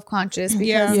really self-conscious,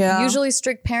 because Yeah. usually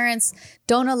strict parents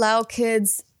don't allow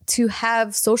kids to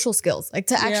have social skills, like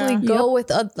to actually Yeah. go with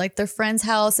like their friend's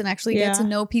house and actually Yeah. get to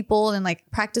know people and like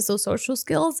practice those social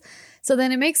skills. So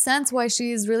then it makes sense why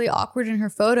she's really awkward in her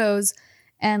photos,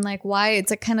 and like why it's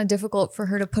like kind of difficult for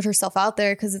her to put herself out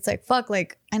there, because it's like, fuck,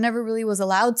 like I never really was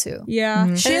allowed to.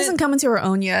 yeah. She hasn't come into her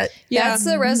own yet. Yeah. That's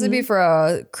the recipe for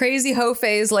a crazy hoe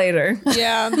phase later.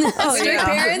 Yeah. Strict yeah.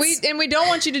 parents. We don't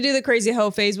want you to do the crazy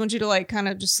hoe phase. We want you to like kind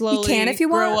of just slowly can if you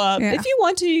grow want. up. Yeah. If you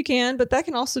want to, you can, but that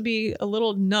can also be a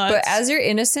little nuts. But as you're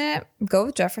innocent, go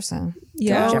with Jefferson.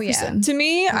 Yeah. Oh, Jefferson. to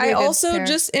me, I a good also pair.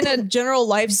 just in a general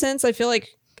life sense, I feel like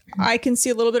I can see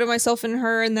a little bit of myself in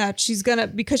her, and that she's gonna,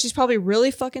 because she's probably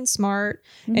really fucking smart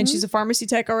and she's a pharmacy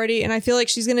tech already. And I feel like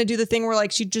she's gonna do the thing where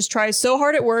like she just tries so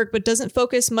hard at work, but doesn't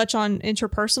focus much on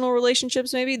interpersonal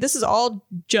relationships. Maybe this is all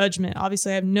judgment.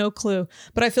 Obviously, I have no clue,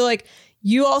 but I feel like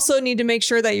you also need to make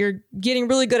sure that you're getting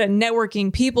really good at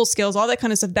networking, people skills, all that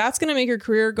kind of stuff. That's going to make your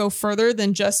career go further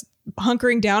than just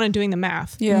hunkering down and doing the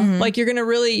math. Yeah. Like you're going to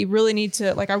really need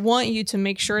to, like, I want you to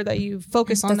make sure that you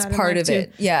focus on That's that. in part life of too.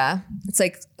 it. Yeah. It's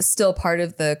like still part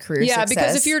of the career Yeah, success.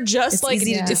 because if you're just it's like,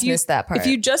 easy to if dismiss that part. if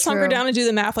you just hunker down and do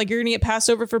the math, like you're going to get passed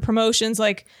over for promotions,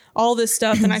 like all this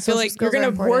stuff. And I feel Social like you're skills going are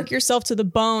to important. work yourself to the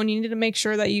bone. You need to make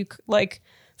sure that you like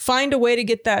find a way to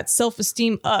get that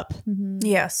self-esteem up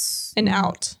Yes. and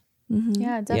out.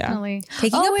 Yeah, definitely.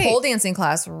 Taking Oh, a wait. pole dancing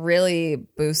class really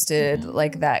boosted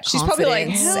like that. She's probably like,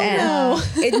 confidence hell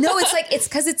and- no, it's like it's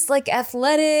because it's like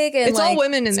athletic and It's all like,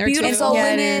 women in there, too. It's all Yeah,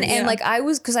 it women, is. and Yeah. like I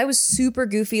was super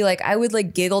goofy. Like I would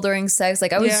like giggle during sex.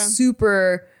 Like I was Yeah.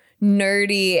 super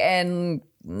nerdy and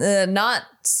not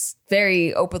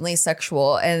very openly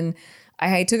sexual. And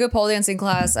I took a pole dancing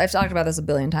class. I've talked about this a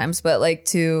billion times, but like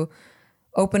to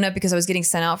open up because I was getting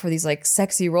sent out for these like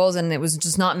sexy roles and it was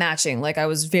just not matching. Like I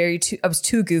was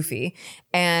too goofy.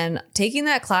 And taking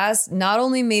that class not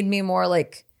only made me more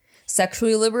like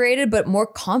sexually liberated, but more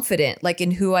confident like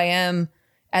in who I am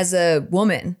as a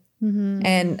woman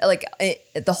and like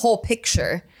the whole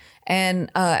picture.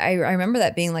 And I remember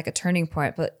that being like a turning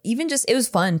point, but even just, it was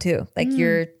fun too. Like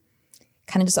you're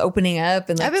kind of just opening up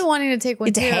and like I've been wanting to take one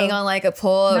get to too. hang on like a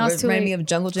pole. Now It it's too reminded late. me of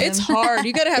Jungle Gym. It's hard.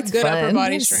 You got to have good upper fun.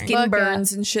 body You have strength. skin Fuck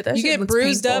burns and shit. That You shit get looks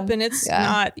bruised painful. up and it's Yeah.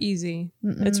 not easy.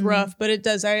 It's rough, but it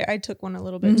does. I took one a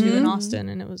little bit too in Austin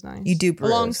and it was nice. You do a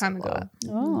long bruise time a ago. lot.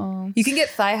 Oh. You can get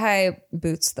thigh high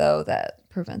boots though that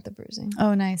prevent the bruising.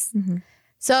 Oh, nice.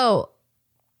 So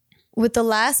with the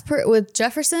last with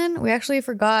Jefferson, we actually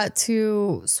forgot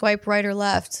to swipe right or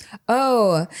left.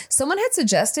 Oh, someone had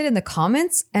suggested in the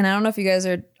comments, and I don't know if you guys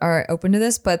are open to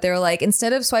this, but they're like,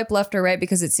 instead of swipe left or right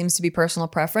because it seems to be personal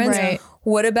preference, Right.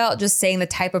 what about just saying the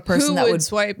type of person Who that would would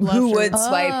swipe left who or- would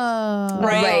swipe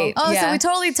Right. Oh, so yeah. we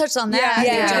totally touched on that. Yeah, with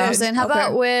yeah. Jefferson. How Okay.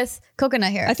 about with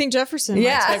coconut hair? I think Jefferson. might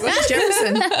Yeah. swipe left.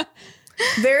 Jefferson.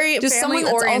 Very just family someone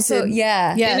that's oriented. also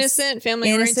Yes. Innocent,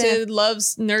 family oriented,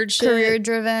 loves nerd shit. Career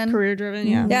driven. Career driven,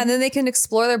 yeah. yeah, and then they can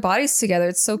explore their bodies together.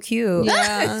 It's so cute.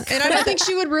 Yeah. And I don't think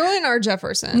she would ruin our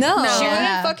Jefferson. No. She Yeah.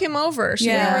 wouldn't fuck him over. She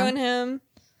Yeah. wouldn't ruin him.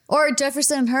 Or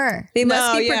Jefferson and her. They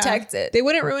must No, be yeah. protected. They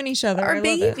wouldn't ruin each other. I Our love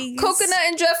it. babies. Coconut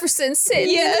and Jefferson sit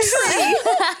Yes.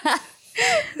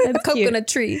 in the coconut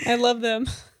tree. I love them.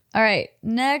 All right.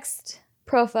 Next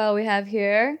profile we have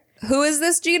here. Who is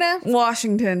this, Gina?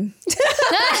 Washington.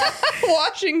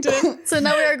 Washington. So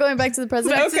now we are going back to the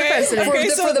president. Okay. Okay,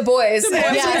 so for the boys.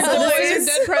 Yeah, Yeah, so the this boys is-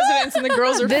 are dead presidents and the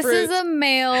girls are This fruit. is a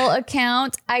male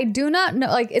account. I do not know,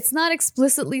 like, it's not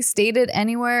explicitly stated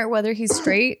anywhere whether he's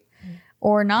straight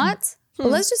or not. But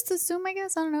let's just assume, I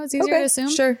guess. I don't know. It's easier Okay, to assume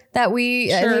sure. that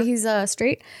Sure. he's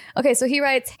straight. Okay, so he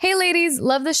writes, "Hey, ladies,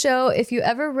 love the show. If you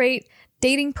ever rate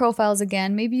dating profiles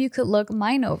again, maybe you could look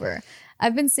mine over.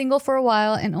 I've been single for a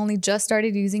while and only just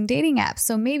started using dating apps,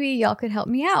 so maybe y'all could help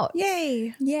me out."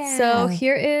 Yay. Yeah. So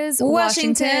here is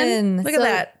Washington. Washington. Look at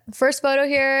that. First photo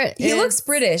here. He is- looks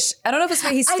British. I don't know if it's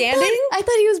where he's standing. I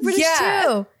thought he was British Yeah.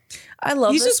 too. I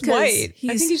love He's this just 'cause white.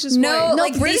 I think he's just No, white.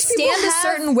 like they British people stand a have-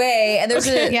 certain way, and there's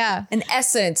a Yeah. an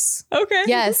essence. Okay.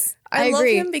 Yes, I love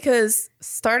agree. him because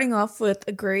starting off with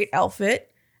a great outfit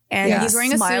and Yeah. he's wearing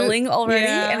a suit. smiling already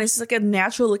Yeah. and it's just like a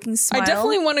natural looking smile. I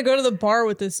definitely want to go to the bar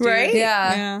with this dude. Right?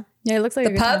 Yeah. Yeah, it looks like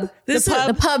The a good pub? time. This the is- pub.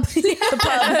 The pub.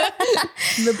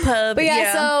 the pub. But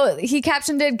yeah, so he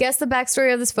captioned it. Guess the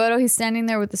backstory of this photo. He's standing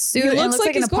there with the suit. He and it looks looks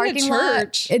like in a he's going to parking lot.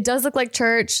 church. It does look like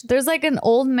church. There's like an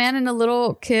old man and a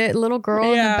little girl in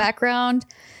the Yeah. background.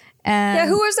 And Yeah,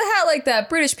 who wears a hat like that?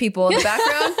 British people in the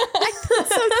background.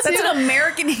 that's an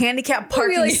American handicap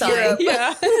parking like sign. Europe.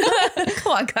 Yeah.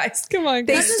 Come on, guys. Come on.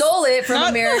 They guys. stole it from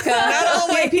America. Not all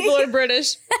white people are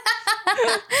British.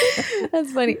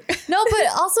 That's funny. No, but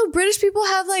also British people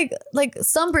have like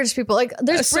some British people. Like A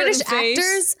there's certain British face.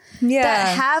 actors Yeah.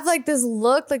 that have like this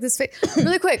look, like this face.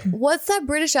 Really quick, what's that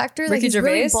British actor? Like Ricky he's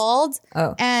really Gervais? bald.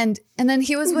 Oh. And then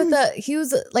he was with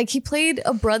he played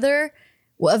a brother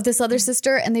of this other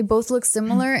sister, and they both look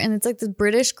similar. And it's like this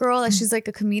British girl, and she's like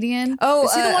a comedian. Oh,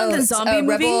 Is he the one in the zombie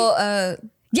movie? Rebel,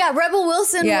 Yeah, Rebel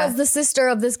Wilson Yeah. was the sister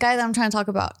of this guy that I'm trying to talk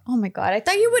about. Oh my god, I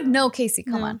thought you would know, Casey.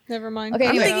 Come on. Never mind. Okay,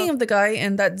 I'm anyway. thinking of the guy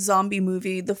in that zombie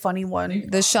movie, the funny one.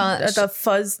 the Sean. The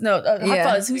Fuzz. No, Hot Yeah.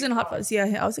 Fuzz. Who's in Hot Fuzz? Yeah,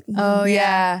 I was like, Oh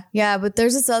yeah. yeah, but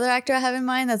there's this other actor I have in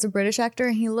mind that's a British actor,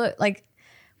 and he looked like,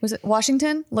 was it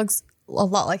Washington? Looks a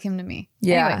lot like him to me.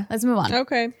 Yeah. Anyway, let's move on.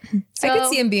 Okay. I could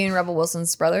see him being Rebel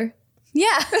Wilson's brother.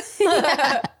 Yeah.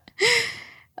 Yeah.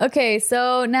 Okay,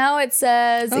 so now it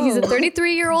says he's a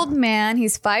 33-year-old man.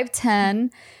 He's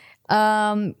 5'10".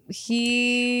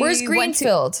 He Where's went to-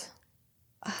 Greenfield?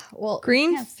 well,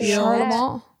 Greenfield.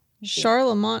 Charlemont.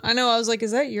 Charlemagne. I know. I was like,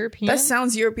 is that European? That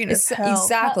sounds European as hell.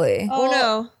 Exactly. Oh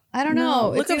no. I don't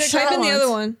know. Look up Type in the other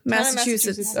one.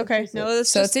 Massachusetts. Okay. No, that's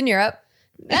So it's in Europe.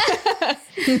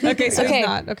 okay. So Okay. he's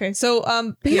not. Okay. So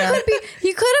He could have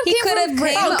He could have came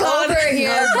came from over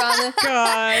here from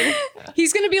God,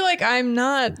 he's gonna be like, I'm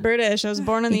not British. I was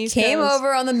born on the East came Coast.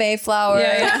 over on the Mayflower.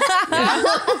 Yeah.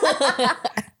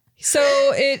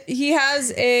 So he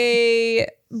has a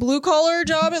blue collar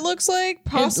job. It looks like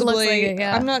possibly. like it,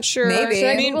 yeah. I'm not sure. Maybe. Should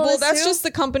I I mean, Google well, this that's too? just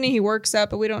the company he works at,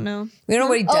 but we don't know. We don't know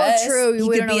what he Oh, does. true. He We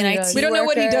could don't know be an what he IT does. We don't know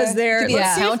what he worker. does there. He could be an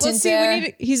Let's see. accountant Let's see.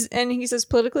 there. He says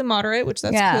politically moderate, which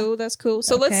that's Yeah. cool. That's cool.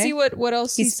 So let's Okay. see what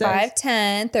else he He's says.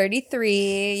 5'10",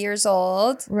 33 years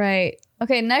old. Right.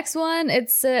 Okay, next one.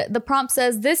 It's the prompt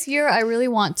says, "This year I really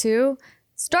want to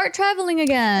start traveling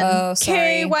again." Oh, Okay,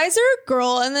 sorry. why is there a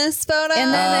girl in this photo?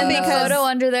 And then in the because- photo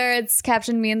under there, it's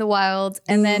captioned "Me in the Wild,"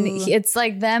 and then it's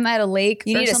like them at a lake.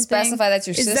 You or need to something. specify that's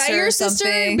your Is sister. that your or sister?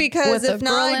 something. Because With a if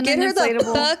girl not, in get an her the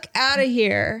inflatable. fuck out of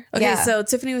here. Okay, Yeah. so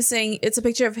Tiffany was saying it's a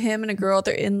picture of him and a girl.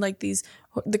 They're in like these.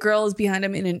 The girl is behind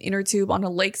him in an inner tube on a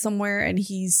lake somewhere, and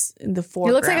he's in the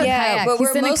foreground. looks like a Yeah, kayak. but He's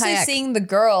we're in a mostly kayak. seeing the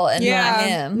girl and not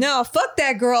him. No, fuck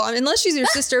that girl. I mean, unless she's your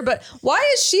sister, but why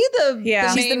is she the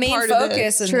Yeah. She's the main part of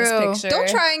focus this? in this True. picture. Don't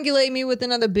triangulate me with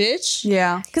another bitch.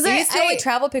 Yeah. Because Maybe it's the only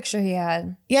travel picture he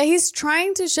had. yeah, he's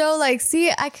trying to show like,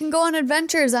 see, I can go on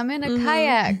adventures. I'm in a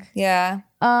kayak. Yeah.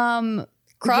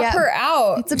 Crop Yeah. her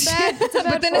out. It's a bad. It's a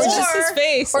bad. But then it's just his Or-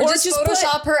 face. Or, Or just just put-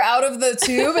 Photoshop her out of the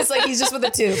tube. It's like he's just with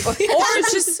a tube.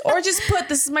 or just put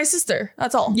this is my sister.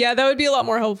 That's all. Yeah, that would be a lot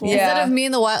more helpful. Yeah. Instead of Me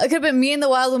in the Wild, it could have been Me in the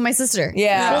Wild with my sister.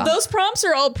 Yeah. Well, those prompts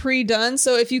are all pre-done.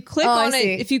 So if you click Oh, I on it,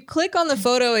 see. if you click on the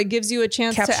photo, it gives you a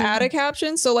chance Caption. to add a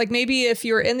caption. So like maybe if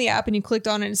you were in the app and you clicked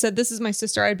on it and said, "This is my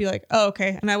sister," I'd be like, "Oh,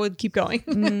 okay," and I would keep going.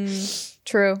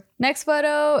 True. Next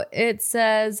photo, it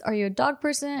says, "Are you a dog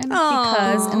person?" Aw.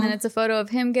 Because, and then it's a photo of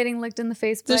him getting licked in the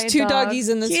face by There's a two dog. doggies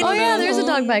in this Kitty. photo. Oh yeah, there's a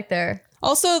dog back there.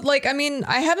 Also, like, I mean,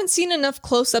 I haven't seen enough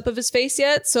close up of his face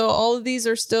yet, so all of these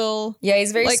are still. Yeah,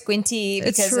 he's very Like, squinty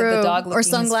It's because true. of the dog looking or his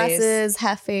face. sunglasses,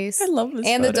 half face. I love this.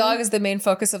 And the photo. dog is the main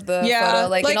focus of the Yeah, photo.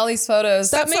 Like in like, all these photos.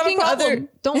 Stop That's not a making problem.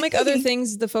 don't make other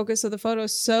things the focus of the photo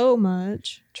so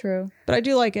much. True. But I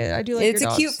do like it. I do like It's your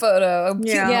a dogs. cute photo. A cute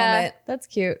Yeah. Yeah, moment. that's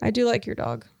cute. I do like your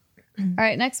dog. All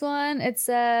right, next one. It's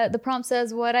the prompt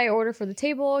says, "What I order for the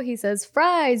table." He says,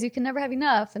 "Fries. You can never have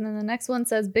enough." And then the next one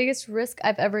says, "Biggest risk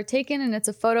I've ever taken," and it's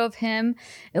a photo of him.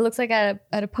 It looks like at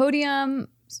a podium,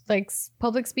 like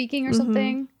public speaking or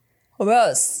something. What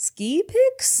about ski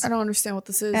pics? I don't understand what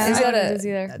this is. I Is don't that know what a- it is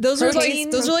either. Those are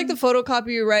Protein? like the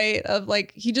photocopy, right? Of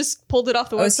like he just pulled it off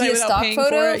the Oh, is he website a without stock paying photo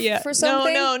for it. Yeah, for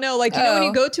something? No. Like you know when Oh.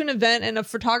 you go to an event and a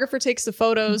photographer takes the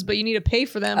photos, but you need to pay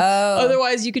for them. Oh.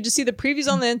 Otherwise, you could just see the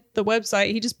previews on the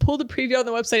website. He just pulled the preview on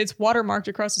the website. It's watermarked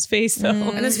across his face though.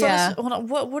 And this Yeah. photo. Hold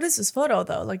on. What is this photo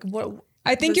though? Like what?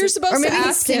 I think Was you're it- supposed Or to maybe he's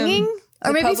ask singing. him. Or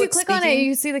The maybe if you public click on it, speaking?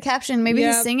 you see the caption. Maybe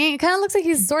Yeah. he's singing. It kind of looks like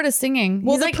he's sort of singing.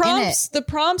 Well, he's the like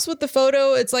prompts with the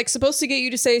photo, it's like supposed to get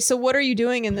you to say, "So what are you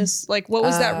doing in this? Like, what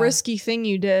was that risky thing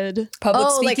you did?" Public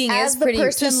Oh, like speaking as is the pretty.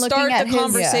 person To looking start at the his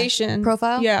conversation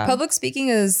profile? Yeah, Public speaking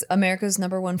is America's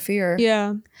 #1 fear.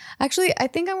 yeah. Actually, I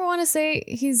think I want to say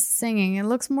he's singing. It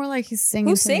looks more like he's singing.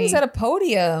 Who to sings me. at a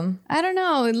podium? I don't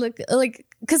know. It look like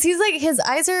because he's like his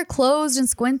eyes are closed and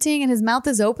squinting, and his mouth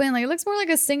is open. Like it looks more like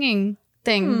a singing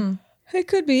thing. It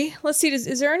could be. Let's see.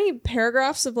 Is there any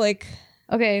paragraphs of like?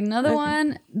 Okay, another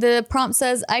one. The prompt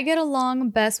says, "I get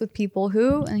along best with people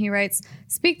who," and he writes,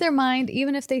 "speak their mind,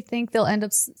 even if they think they'll end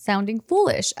up sounding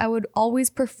foolish. I would always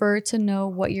prefer to know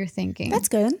what you're thinking." That's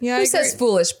good. Yeah, Who I says agree.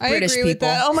 foolish I British agree people?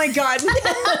 with that. Oh my god.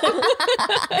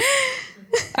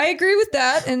 I agree with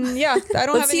that, and yeah, I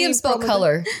don't Let's have see any him spell problem with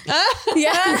color.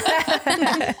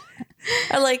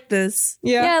 I like this. it.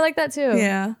 yeah, Yeah, I like that too.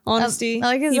 Yeah. honesty. I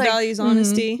like his, he like, values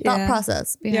honesty. Thought Yeah.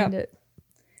 process behind Yeah. it.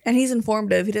 And he's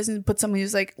informative. He doesn't put someone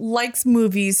who's like likes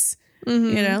movies. You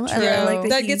know, I Yeah, like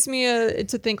that he- gets me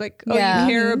to think like, oh, Yeah. you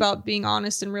care about being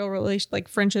honest in real like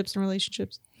friendships and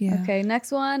relationships. Yeah. Okay,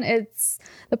 next one. It's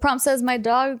the prompt says, "My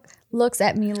dog looks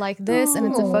at me like this," and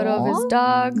it's a photo of his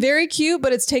dog. Very cute,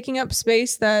 but it's taking up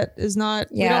space that is not.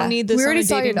 We Yeah. don't need this. We on already a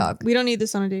saw your dating, dog. We don't need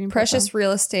this on a dating. Precious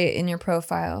real estate in your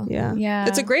profile. profile. Yeah, Yeah.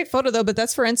 It's a great photo though, but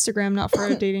that's for Instagram, not for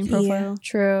a dating profile.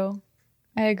 True.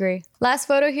 I agree. Last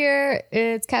photo here,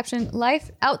 it's captioned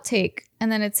 "Life Outtake,"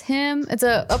 and then it's him. It's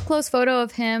a up close photo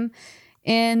of him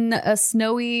in a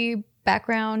snowy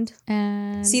background.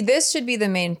 And See, this should be the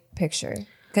main picture.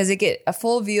 because you get a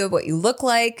full view of what you look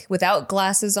like without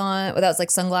glasses on, without like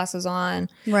sunglasses on.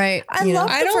 Right. I love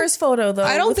I the don't- first photo though.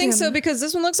 I don't with think him. so because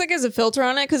this one looks like he has a filter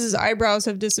on it because his eyebrows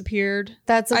have disappeared.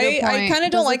 That's a good I point. kind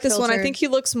of Those don't like look this one. I filtered. think he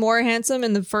looks more handsome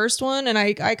in the first one, and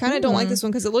I kind of don't like this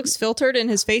one because it looks filtered and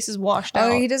his face is washed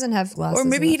out. Oh, he doesn't have glasses. Or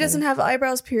maybe in he that doesn't have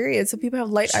eyebrows. Period. Some people have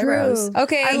light True. eyebrows. photo.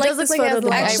 Okay, I It like does look this like he has photo.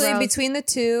 light though. actually eyebrows. between the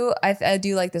two, I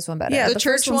do like this one better. Yeah, the the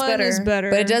church first one's one is better.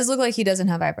 But it does look like he doesn't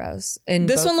have eyebrows. In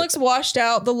This both one of looks them. washed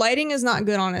out. The lighting is not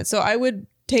good on it, so I would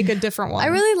take a different one. I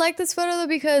really like this photo though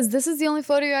because this is the only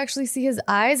photo you actually see his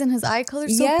eyes, and his eye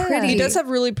color's so Yeah. pretty. He does have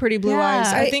really pretty blue Yeah. eyes.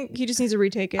 I think he just needs to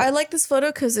retake it. I like this photo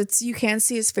because you can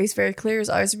see his face very clear. His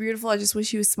eyes are beautiful. I just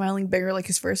wish he was smiling bigger like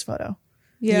his first photo.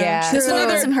 Yeah. This True. one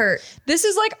doesn't hurt. This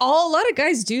is like a lot of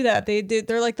guys do that.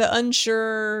 They're like the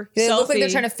unsure. They look like they're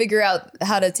selfie. trying to figure out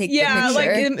how to take Yeah, the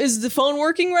like picture. is the phone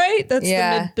working right? That's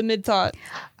Yeah. the mid thought.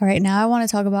 All right, now I want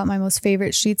to talk about my most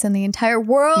favorite sheets in the entire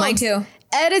world. Mine too.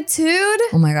 Attitude.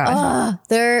 Oh my god.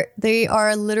 They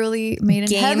are literally made in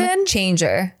Game heaven.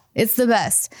 changer. It's the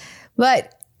best.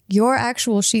 But your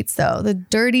actual sheets, though, the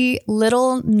dirty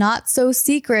little not so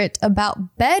secret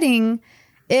about bedding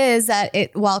is that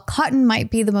while cotton might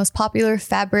be the most popular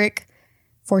fabric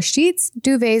for sheets,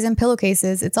 duvets, and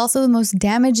pillowcases, it's also the most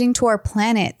damaging to our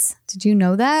planet. Did you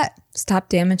know that? Stop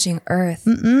damaging Earth.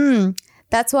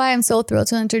 That's why I'm so thrilled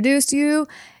to introduce to you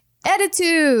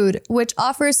Attitude, which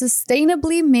offers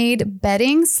sustainably made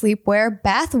bedding, sleepwear,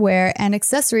 bathwear, and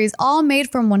accessories, all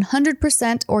made from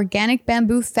 100% organic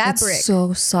bamboo fabric. It's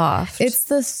so soft. It's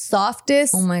the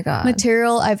softest Oh my God.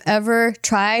 material I've ever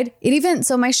tried.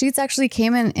 So my sheets actually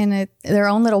came in their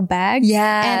own little bag.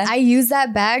 Yeah. And I use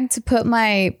that bag to put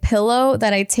my pillow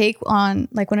that I take on,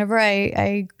 like whenever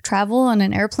I travel on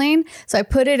an airplane. So I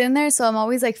put it in there. So I'm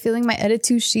always like feeling my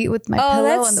Attitude sheet with my pillow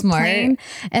that's on the smart. plane.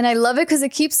 And I love it because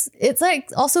it's like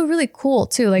also really cool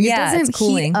too. Like Yeah, it doesn't it's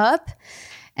cooling. heat up.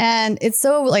 And it's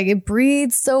so like it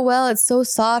breathes so well. It's so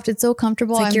soft. It's so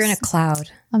comfortable. It's like you're in a cloud.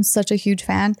 I'm such a huge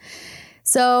fan.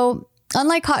 So,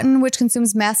 unlike cotton, which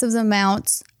consumes massive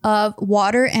amounts of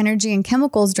water, energy, and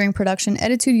chemicals during production,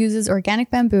 Attitude uses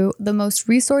organic bamboo, the most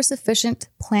resource efficient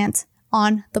plant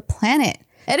on the planet.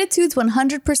 Attitude's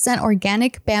 100%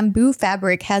 organic bamboo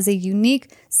fabric has a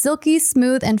unique, silky,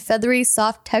 smooth, and feathery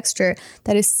soft texture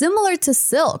that is similar to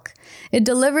silk. It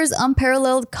delivers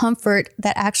unparalleled comfort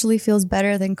that actually feels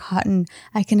better than cotton.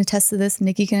 I can attest to this.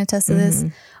 Nikki can attest to this.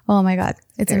 Oh my God.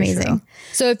 It's amazing.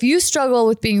 So if you struggle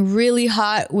with being really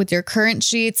hot with your current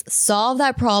sheets, solve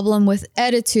that problem with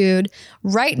Attitude.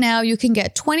 Right now, you can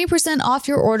get 20% off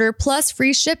your order plus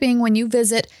free shipping when you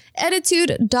visit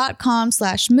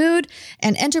attitude.com/mood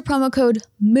and enter promo code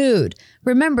MOOD.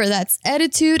 Remember, that's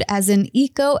Attitude as in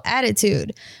eco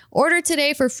attitude. Order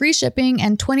today for free shipping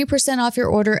and 20% off your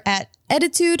order at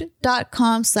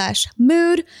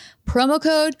attitude.com/mood, promo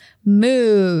code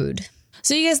MOOD.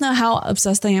 So you guys know how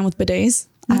obsessed I am with bidets.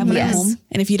 I have one at Yes. home.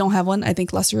 And if you don't have one, I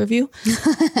think lesser of you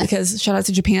because shout out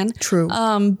to Japan. True.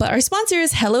 But our sponsor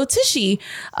is Hello Tushy.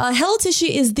 Hello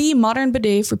Tushy is the modern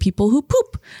bidet for people who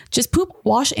poop. Just poop,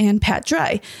 wash, and pat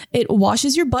dry. It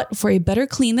washes your butt for a better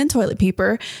clean than toilet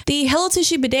paper. The Hello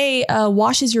Tushy bidet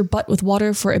washes your butt with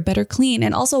water for a better clean.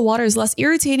 And also water is less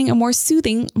irritating and more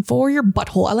soothing for your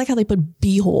butthole. I like how they put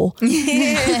beehole.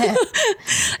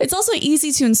 It's also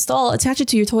easy to install. Attach it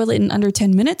to your toilet in under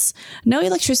 10 minutes. No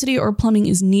electricity or plumbing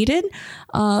is needed.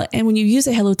 And when you use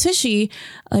a Hello Tushy,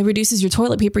 it reduces your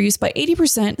toilet paper use by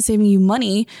 80%, saving you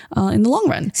money in the long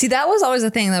run. See, that was always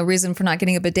the thing. The reason for not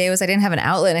getting a bidet was I didn't have an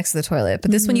outlet next to the toilet. But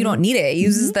this one, you don't need it. It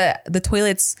uses the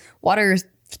toilet's water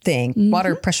thing,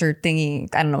 water pressure thingy.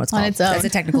 I don't know what's called. its own. That's a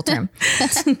technical term.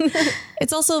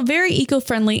 It's also very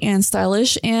eco-friendly and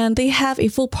stylish, and they have a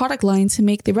full product line to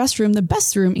make the restroom the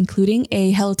best room, including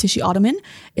a Hello Tushy Ottoman.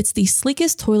 It's the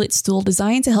sleekest toilet stool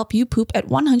designed to help you poop at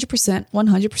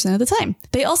 100% of the time.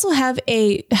 They also have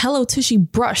a Hello Tushy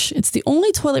brush. It's the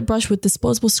only toilet brush with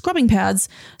disposable scrubbing pads,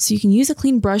 so you can use a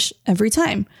clean brush every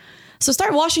time. So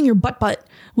start washing your butt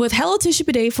with Hello Tushy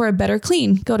Bidet for a better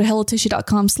clean. Go to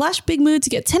hellotushy.com/bigmood to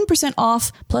get 10%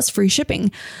 off plus free shipping.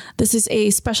 This is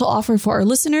a special offer for our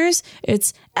listeners.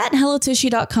 It's at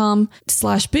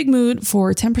hellotushy.com/bigmood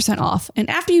for 10% off. And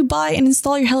after you buy and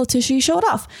install your Hello Tushy, show it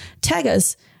off. Tag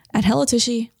us at Hello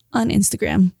Tushy on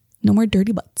Instagram. No more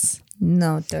dirty butts.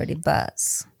 No dirty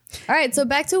butts. All right, so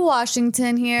back to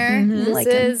Washington here.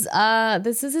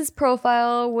 This is his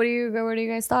profile. What are you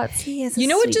guys' thoughts? You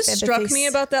know what just struck me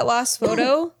about that last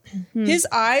photo? His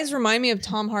eyes remind me of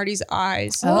Tom Hardy's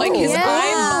eyes. Like his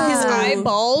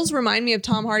eyeballs remind me of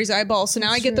Tom Hardy's eyeballs. So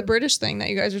now I get the British thing that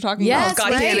you guys are talking Yes,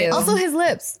 about. right? Also his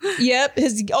lips. Yep.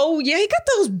 He got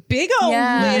those big old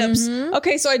lips.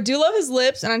 Okay, so I do love his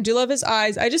lips and I do love his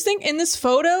eyes. I just think in this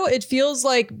photo, it feels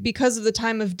like because of the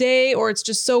time of day, or it's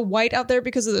just so white out there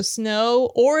because of the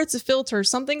snow, or it's a filter.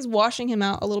 Something's washing him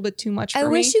out a little bit too much for me. I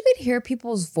wish you could hear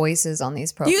people's voices on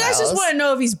these profiles. You guys just want to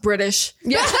know if he's British.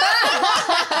 Yeah.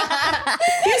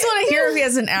 You just want to hear if he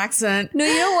has an accent. No,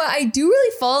 you know what? I do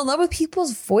really fall in love with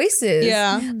people's voices.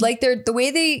 Yeah. Like the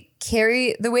way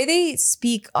they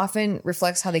speak often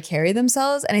reflects how they carry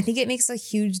themselves. And I think it makes a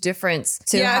huge difference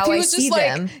to how if he I was see just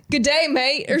them. like, "Good day,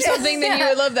 mate," or something, then you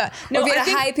would love that. No, No, or if I you had a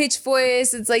think high pitched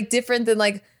voice, it's like different than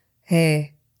like,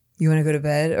 "Hey, you want to go to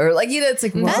bed?" Or like, it's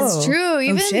like, whoa. That's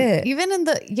true. Shit. Even in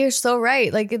you're so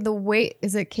right. Like in the way,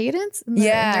 is it cadence? In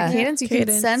their cadence, you can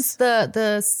sense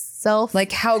the self,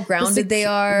 like how grounded they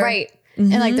are. right? And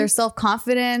like their self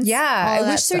confidence. Yeah. I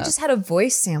wish they just had a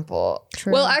voice sample.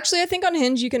 True. Well, actually, I think on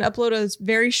Hinge you can upload a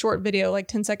very short video, like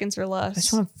 10 seconds or less. I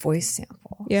just want a voice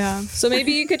sample. Yeah. So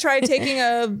maybe you could try taking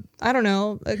a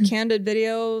candid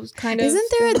video kind of.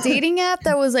 Isn't there a dating app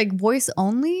that was like voice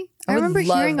only? I would remember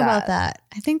love hearing about that.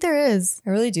 I think there is. I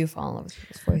really do fall in love with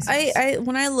people's voices. I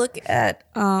when I look at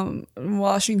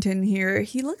Washington here,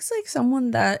 he looks like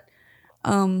someone that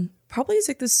probably is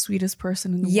like the sweetest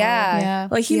person in the world. Yeah.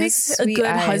 Like he He makes has a sweet good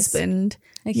eyes. husband.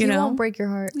 Like you he know, won't break your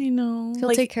heart. you know, He'll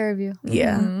like, take care of you.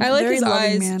 Yeah, I like Very his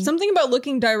loving eyes. man. Something about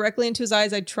looking directly into his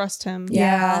eyes, I trust him.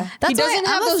 Yeah. That's why doesn't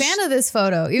have I'm a those fan of this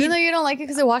photo. Even though you don't like it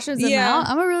because it washes them Yeah. out,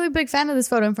 I'm a really big fan of this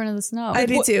photo in front of the snow. I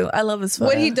do too. I love his photo.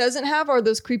 What he doesn't have are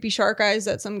those creepy shark eyes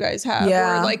that some guys have.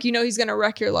 Yeah. Where, like, he's going to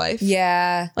wreck your life.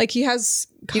 Yeah. Like, he has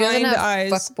He doesn't kind have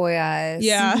eyes. fuckboy eyes.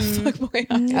 Yeah. Fuckboy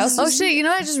eyes. I also Oh shit! You know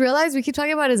what I just realized? We keep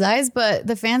talking about his eyes, but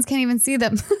the fans can't even see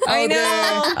them. I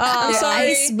know. I'm they're sorry.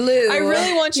 ice blue. I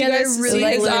really want you Yeah, guys to they're see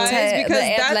really his blue. eyes because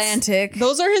The Atlantic.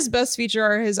 those are his best feature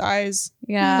are his eyes.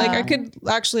 Yeah. Like I could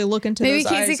actually look into Maybe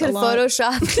those Casey eyes could a lot.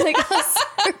 Photoshop like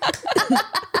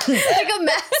a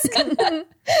mask.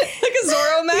 like a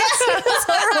Zorro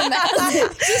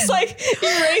mask. Just like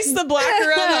erase the black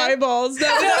around the eyeballs. no,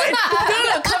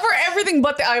 cover everything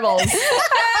but the eyeballs.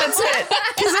 That's it.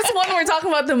 Because that's the one we're talking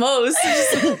about the most.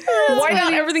 Just white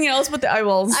out everything else but the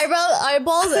eyeballs.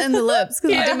 Eyeballs and the lips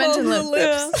because you did mention the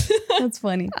lips. That's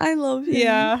funny. I love him.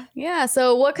 Yeah. Yeah.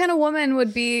 So, what kind of woman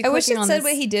would be? I wish clicking it on said this?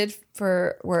 what he did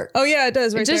for work. Oh yeah, it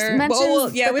does right just there.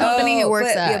 mentions we the don't company he Oh, works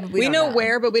but- at. yeah, but we know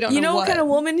where, but we don't You know what what kind of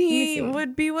woman he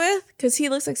would be with? Because he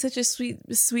looks like such a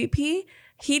sweet pea.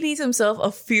 He needs himself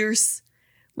a fierce,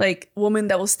 like, woman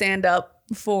that will stand up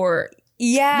for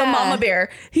Yeah. the mama bear.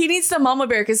 He needs the mama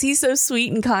bear because he's so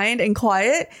sweet and kind and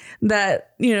quiet that,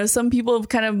 some people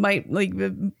kind of might like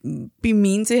be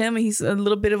mean to him. He's a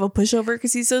little bit of a pushover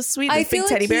because he's so sweet. I The feel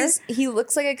big like teddy bear. he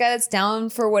looks like a guy that's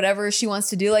down for whatever she wants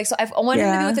to do. Like, so I want him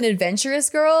to Yeah. be with an adventurous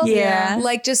girl. Yeah.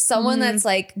 Like just someone that's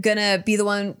like gonna be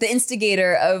the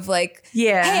instigator of like,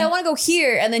 Yeah. hey, I want to go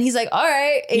here. And then he's like, all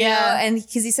right. You Yeah. know, and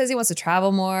because he says he wants to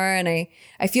travel more. And I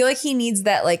feel like he needs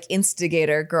that like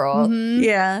instigator girl.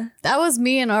 Yeah. That was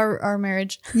me in our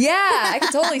marriage. Yeah. I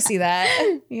can totally see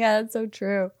that. Yeah, that's so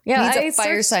true. He Yeah, needs a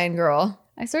fire sign girl.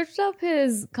 I searched up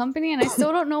his company and I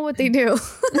still don't know what they do.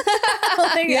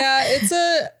 Like, Yeah,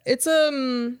 it's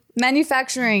a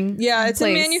manufacturing. yeah, it's in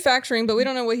place. manufacturing, but we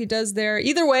don't know what he does there.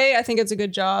 Either way, I think it's a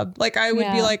good job. Like I would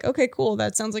be Yeah. like, okay, cool,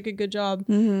 that sounds like a good job.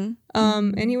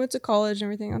 And he went to college and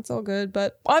everything. That's all good.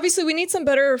 But obviously, we need some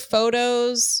better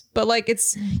photos. But like,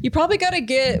 you probably got to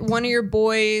get one of your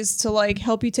boys to like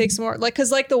help you take some more. Like,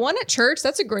 because like the one at church,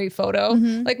 that's a great photo.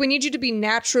 Like, we need you to be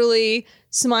naturally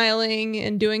smiling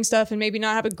and doing stuff, and maybe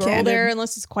not have a girl Candid. there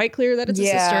unless it's quite clear that it's a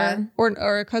Yeah. sister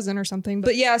or a cousin or something.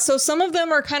 But yeah, so some of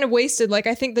them are kind of wasted. Like,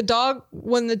 I think the dog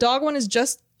one is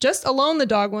just alone, the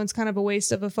dog one's kind of a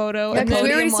waste of a photo. Yeah, and, because then,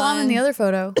 we already saw him in the other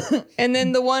photo. and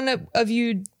then the one of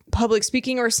you public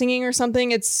speaking or singing or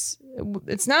something, it's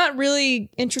not really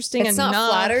interesting It's enough. not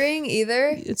flattering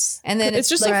either. And then it's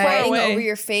just like so far writing away. over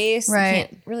your face. Right. You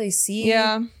can't really see.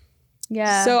 Yeah.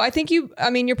 Yeah. So I think you're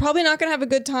probably not going to have a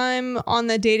good time on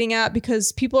the dating app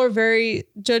because people are very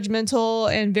judgmental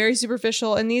and very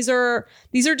superficial. And these are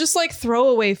just like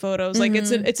throwaway photos. Like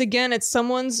it's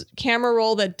someone's camera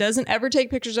roll that doesn't ever take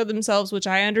pictures of themselves, which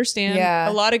I understand. Yeah.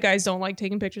 A lot of guys don't like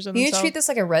taking pictures of You need to themselves. treat this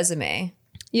like a resume.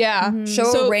 Yeah.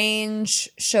 Show a range,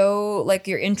 show like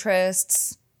your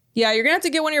interests. Yeah, you're going to have to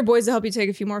get one of your boys to help you take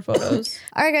a few more photos.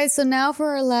 All right, guys. So now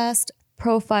for our last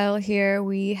profile here,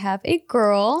 we have a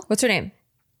girl. What's her name?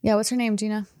 Yeah, what's her name,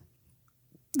 Gina?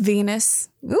 Venus.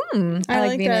 I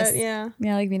like Venus. that. Yeah.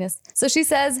 Yeah, I like Venus. So she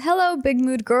says, hello, Big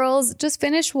Mood girls. Just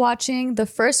finished watching the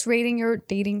first rating your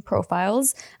dating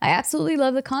profiles. I absolutely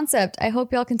love the concept. I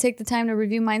hope y'all can take the time to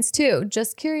review mines too.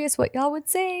 Just curious what y'all would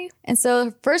say. And so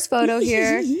the first photo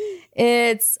here,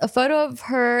 it's a photo of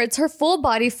her. It's her full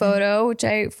body photo, which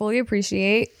I fully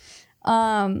appreciate.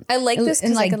 I like this in,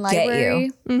 because like, I a get library.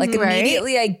 you. Like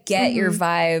immediately I get your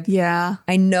vibe. Yeah.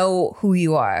 I know who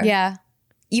you are. Yeah.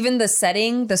 Even the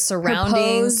setting, the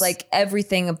surroundings, pose. like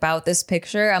everything about this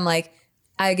picture, I'm like,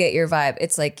 I get your vibe.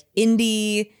 It's like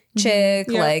indie chick,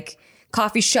 like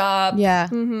coffee shop. Yeah.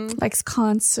 Likes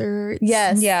concerts.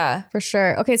 Yes. Yeah. For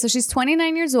sure. Okay, so she's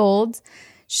 29 years old.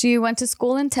 She went to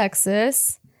school in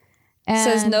Texas. And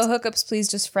Says no hookups, please,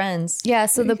 just friends. yeah,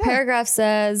 so the paragraph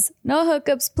says, no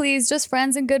hookups, please, just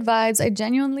friends and good vibes. I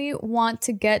genuinely want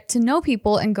to get to know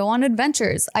people and go on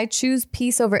adventures. I choose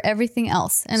peace over everything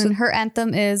else. And then her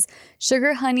anthem is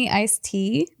Sugar Honey Iced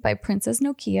Tea by Princess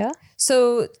Nokia.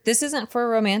 So this isn't for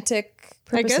romantic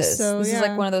I purposes. guess so, This is yeah.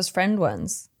 like one of those friend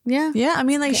ones. Yeah. Yeah, I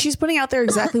mean, like she's putting out there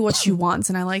exactly what she wants,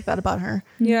 and I like that about her.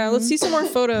 Yeah. Let's see some more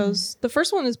photos. The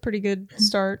first one is pretty good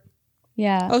start.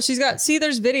 Yeah. Oh, she's got. See,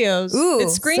 there's videos. Ooh.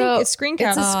 It's screen. So it's screen It's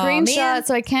cap. a screenshot, man.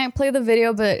 so I can't play the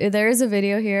video, but there is a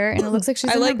video here, and it looks like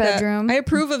she's I in like her bedroom. that. I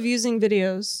approve of using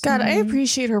videos. God, I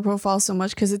appreciate her profile so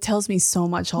much because it tells me so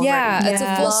much already. Yeah, it's a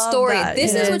Yeah. full Love story. that.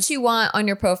 This It is is. what you want on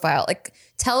your profile. Like,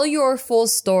 tell your full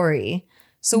story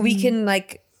so we can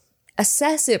like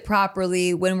assess it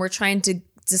properly when we're trying to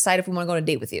decide if we want to go on a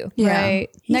date with you. Yeah. Right.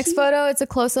 Next photo, it's a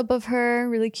close up of her,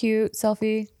 really cute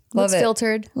selfie. Love Looks it.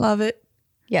 filtered. Love it.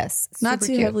 Yes. Not super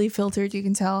too cute. heavily filtered, you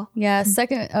can tell. Yeah.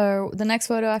 Second, the next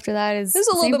photo after that is This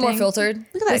is a little same bit more thing. filtered.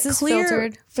 Look at that This is clear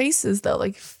filtered. faces though,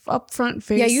 like up front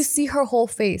face. Yeah, you see her whole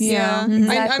face. Yeah. I'm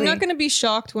Exactly. not going to be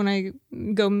shocked when I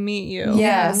go meet you.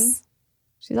 Yes.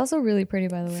 She's also really pretty,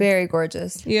 by the way. Very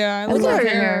gorgeous. Yeah. I Look love at her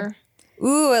her hair.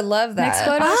 Ooh, I love that. Next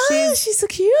photo, Ah, she's so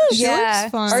cute. yeah,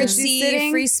 looks fun. So Artsy, she's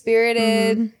sitting, free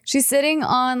spirited. she's sitting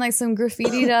on like some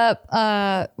graffitied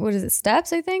up, what is it,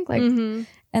 steps? I think, like, and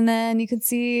then you can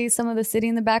see some of the city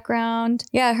in the background.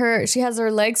 Yeah, she has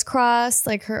her legs crossed,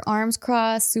 like her arms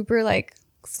crossed, super like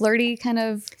flirty kind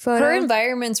of photo. Her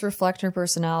environments reflect her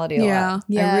personality a Yeah. lot.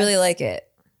 Yes. I really like it.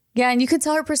 Yeah, and you could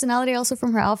tell her personality also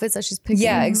from her outfits that she's picking.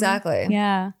 Yeah, exactly.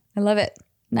 Yeah, I love it.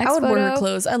 Next I would photo. wear her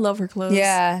clothes. I love her clothes.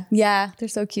 Yeah. Yeah, they're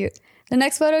so cute. The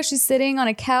next photo, she's sitting on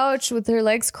a couch with her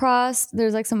legs crossed.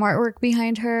 There's like some artwork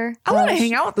behind her. I want to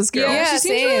hang out with this girl. Yeah, she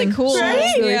seems really same. cool. She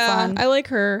looks really yeah, fun. I like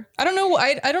her. I don't know.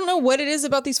 I don't know what it is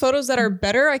about these photos that are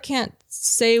better. I can't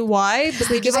say why, but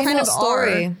they just Give a kind full of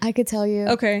story. are. I could tell you.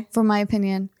 Okay. For my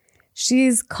opinion,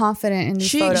 she's confident in these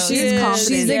She- photos. she is confident.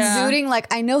 She's Yeah. exuding like,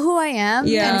 I know who I am.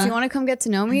 Yeah. And if you want to come get to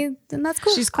know me, then that's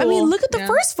cool. She's cool. I mean, look at the Yeah.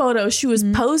 first photo. She was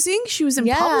posing. She was in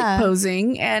Yeah. public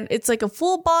posing, and it's like a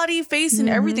full body face and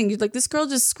everything. Like this girl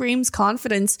just screams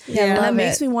confidence, Yeah, and that love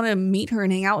makes it. me want to meet her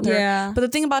and hang out with her. Yeah. But the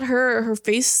thing about her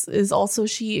face is also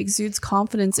she exudes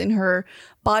confidence in her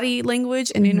body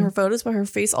language and in her photos, but her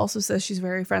face also says she's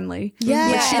very friendly. Yeah.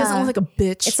 like she doesn't look like a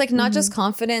bitch. It's like not just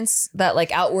confidence that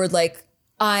like outward, like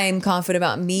I'm confident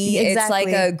about me. Exactly. It's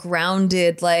like a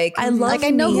grounded, like I love like,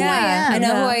 I know me. who I am. I know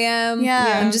Yeah. who I am.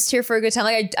 Yeah. I'm just here for a good time.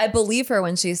 Like I believe her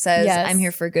when she says Yes. I'm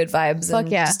here for good vibes Fuck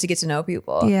and yeah. just to get to know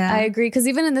people. yeah. I agree. Because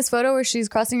even in this photo where she's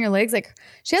crossing her legs, like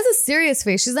she has a serious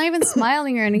face. She's not even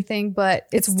smiling or anything, but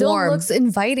it still warm. looks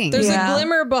inviting. There's Yeah. a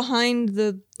glimmer behind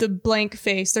the blank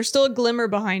face. There's still a glimmer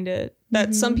behind it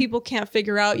that some people can't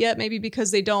figure out yet. Maybe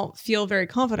because they don't feel very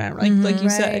confident, like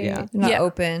you said. Right. Yeah. They're not Yeah.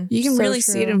 open. You can So really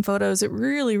see it true. in photos. It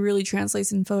really, really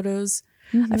translates in photos.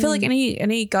 I feel like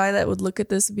any guy that would look at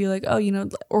this would be like, oh, you know,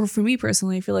 or for me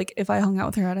personally, I feel like if I hung out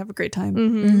with her, I'd have a great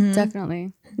time.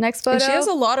 Definitely. Next photo. And she has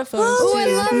a lot of photos Oh, too. I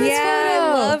love this Yeah, photo.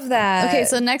 I love that. Okay,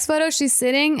 so next photo, she's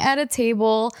sitting at a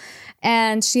table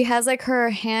and she has like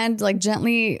her hand like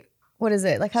gently, what is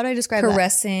it? Like, how do I describe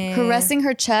Caressing. that? Caressing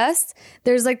her chest.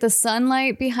 There's like the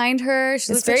sunlight behind her.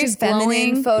 She looks It's very like she's feminine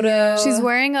glowing. photo. She's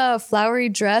wearing a flowery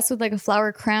dress with like a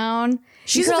flower crown.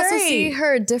 She's you can also very- see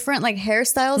her different like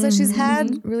hairstyles that she's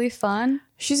had. Really fun.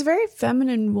 She's a very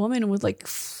feminine woman with like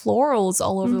florals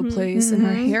all over the place, and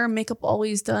her hair and makeup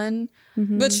always done.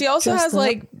 But she also Dressed has up.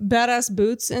 like badass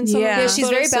boots and some Yeah. of Yeah, those she's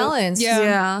very photos, so- balanced. Yeah.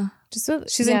 Yeah, Just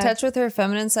with, She's in touch with her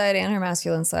feminine side and her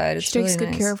masculine side. It's she takes really good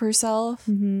nice. care of herself.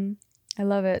 I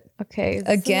love it. Okay.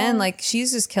 Again, like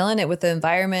she's just killing it with the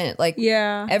environment. Like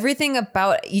Yeah. everything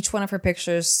about each one of her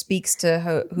pictures speaks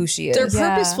to who she is. They're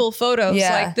Yeah. purposeful photos.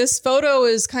 Yeah. Like this photo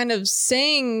is kind of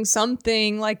saying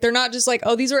something. Like they're not just like,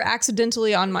 oh, these are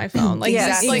accidentally on my phone. Like, Yeah,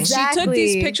 this- like she took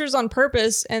these exactly. pictures on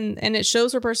purpose, and it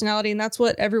shows her personality, and that's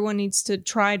what everyone needs to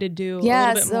try to do a Yeah,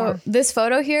 little bit so more. this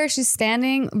photo here, she's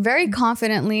standing very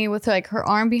confidently with like her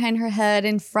arm behind her head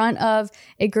in front of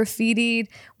a graffitied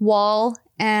wall,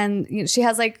 and you know, she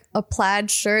has like a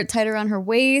plaid shirt tied around her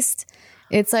waist.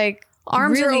 It's like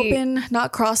Arms are really- open,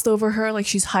 not crossed over her. Like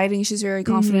she's hiding. She's very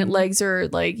confident. Legs are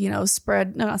like, you know,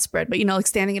 spread. No, not spread, but, you know, like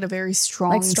standing in a very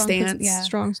strong, Like strong stance. yeah.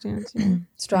 Strong stance. Yeah.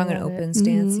 Strong I and love open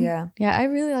stance. Yeah. Yeah, I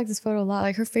really like this photo a lot.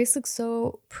 Like her face looks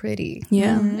so pretty.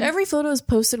 Yeah. Every photo is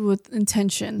posted with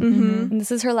intention. And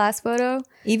this is her last photo.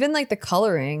 Even like the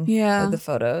coloring Yeah. of the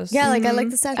photos. Yeah, like I like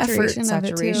the saturation of it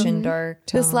too. Saturation, dark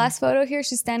tone. This last photo here,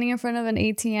 she's standing in front of an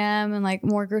ATM and like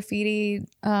more graffiti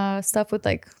stuff with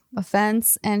like a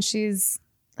fence, and she's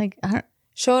like, I don't,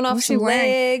 showing off what's she some wearing?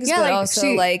 legs, Yeah, but like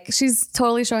also like she's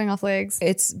totally showing off legs.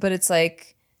 it's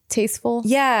like Tasteful.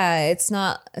 yeah, it's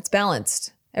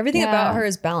balanced. Everything Yeah. about her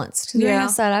is balanced. She's wearing Yeah. a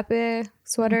sarape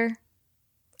sweater.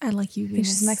 I like you, I think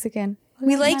Venus. she's Mexican.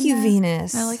 We like you,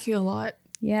 Venus. I like you a lot.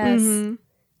 Yes.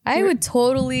 I would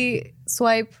totally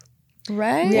swipe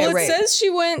right. Yeah, Well, it right. says she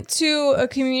went to a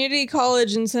community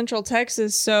college in Central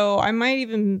Texas, so I might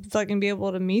even fucking be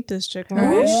able to meet this chick. Oh,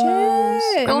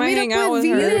 I Go might meet hang up out with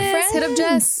with her. Venus. Hit up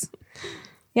Jess.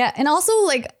 Yeah, and also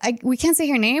like we can't say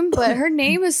her name, but her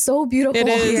name is so beautiful. It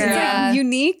is, It's yeah. like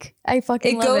unique. I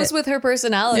fucking It love goes it. with her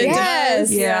personality. It Yes.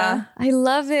 does. Yeah. I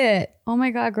love it. Oh my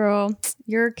god, girl,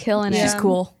 you're killing it. She's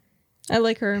cool. I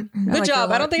like her. Good like her a job.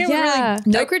 I lot. don't think I Yeah. would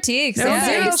really No critiques. No yeah.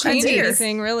 zero critiques. change Critiques.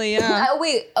 anything, really. Yeah.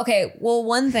 Wait, okay. Well,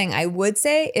 one thing I would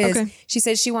say is Okay. she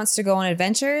says she wants to go on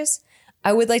adventures.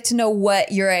 I would like to know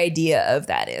what your idea of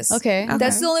that is. Okay.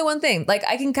 That's the only one thing. Like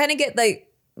I can kind of get like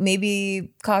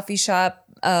maybe coffee shop,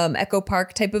 Echo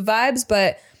Park type of vibes,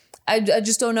 but I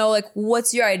just don't know like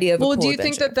what's your idea of a Well, cool do you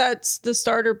think adventure? that that's the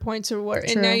starter points or what?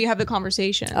 And now you have the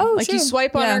conversation. Oh, like you true.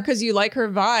 swipe on Yeah. her because you like her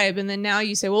vibe, and then now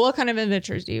you say, well, what kind of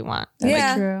adventures do you want?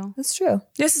 yeah, true. that's true.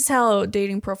 This is how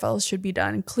dating profiles should be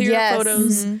done. Clear Yes.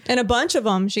 photos, And a bunch of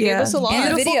them. She gave Yeah. us a lot. And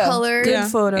a Beautiful video. colors. good Yeah.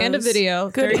 photos, And a video.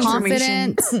 good Very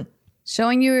information. Confident.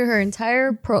 Showing you her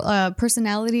entire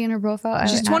personality in her profile. I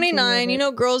She's absolutely 29. love You it.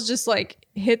 know, girls just like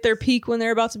hit their peak when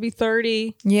they're about to be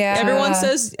 30. Yeah. Everyone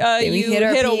says we you hit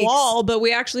our hit a peaks. wall, but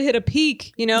we actually hit a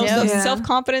peak. You know, Yep. so Yeah.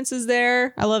 self-confidence is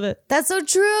there. I love it. That's so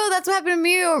true. That's what happened to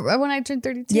me when I turned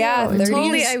 32. Yeah, 30s.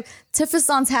 totally.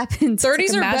 Tiffasons happened.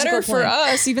 30s a are magical better for point.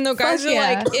 us, even though guys Fuck are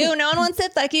yeah. like, ew, no one wants to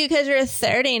fuck you because you're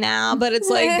 30 now. But it's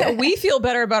like, we feel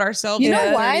better about ourselves. You in know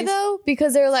our why 30s. though?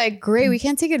 Because they're like, great, we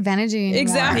can't take advantage of you anymore.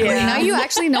 Exactly. Yeah. Now you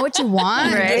actually know what you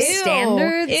want. Right. Ew.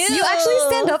 Standards. You actually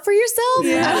stand up for yourself.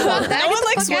 I don't want that. No Get one the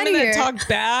likes fuck outta women here. that talk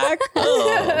back.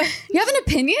 Oh. You have an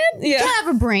opinion? You Yeah. can't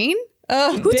have a brain. Who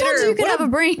told bitter. you you could What have a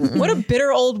brain? What a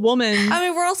bitter old woman. I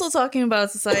mean, we're also talking about a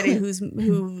society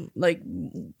who like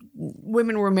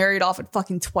women were married off at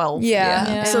fucking 12. Yeah.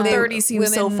 Yeah. So They- 30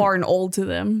 seems so women- far and old to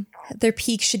them. Their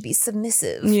peak should be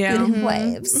submissive. Yeah. Good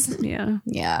wives. Yeah.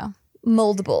 Yeah.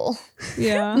 Moldable.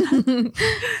 Yeah.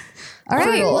 All right.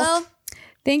 Fertile. Well,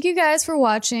 thank you guys for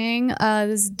watching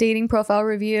this dating profile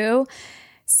review.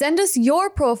 Send us your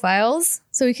profiles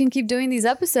so we can keep doing these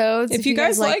episodes. If you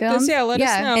guys like this, them. let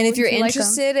us know. And if you're you like 'em.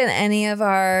 interested in any of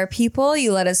our people,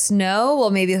 you let us know.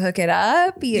 We'll maybe hook it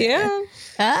up. Yeah.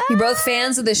 You're both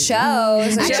fans of the show.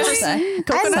 So Actually,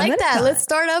 I like that. Let's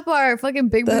start up our fucking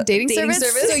Big Blue dating service.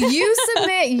 So you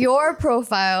submit your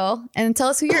profile and tell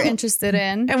us who you're interested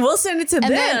in. And we'll send it to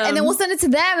them. And then we'll send it to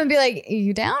them and be like,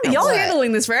 you down? or Y'all what?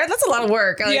 handling this, right? That's a lot of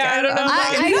work. Like, Yeah, I don't know.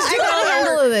 I got a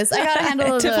handle of this. I got a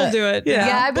handle of Tiff will do it.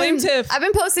 Yeah. I've Blame been, Tiff. I've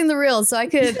been posting the reels, so I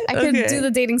could Okay. do the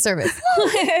dating service.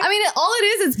 I mean, all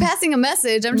it is passing a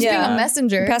message. I'm just being a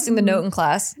messenger. Passing the note in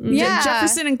class. Yeah.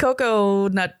 Jefferson and Coco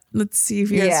Nut. Let's see if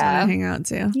you guys Yeah. want to hang out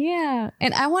too. Yeah,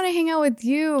 and I want to hang out with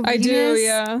you. I do, Venus.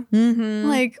 yeah.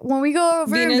 Like when we go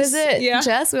over and Venus, visit yeah.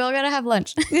 Jess, we all gotta have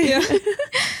lunch. Yeah.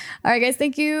 All right, guys,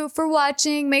 thank you for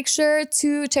watching. Make sure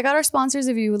to check out our sponsors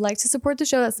if you would like to support the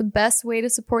show. That's the best way to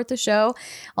support the show.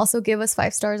 Also, give us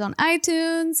 5 stars on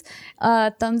iTunes,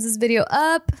 thumbs this video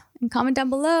up, and comment down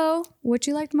below what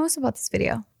you liked most about this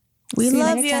video. We See you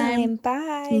love next you. time.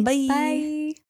 Bye. Bye. Bye.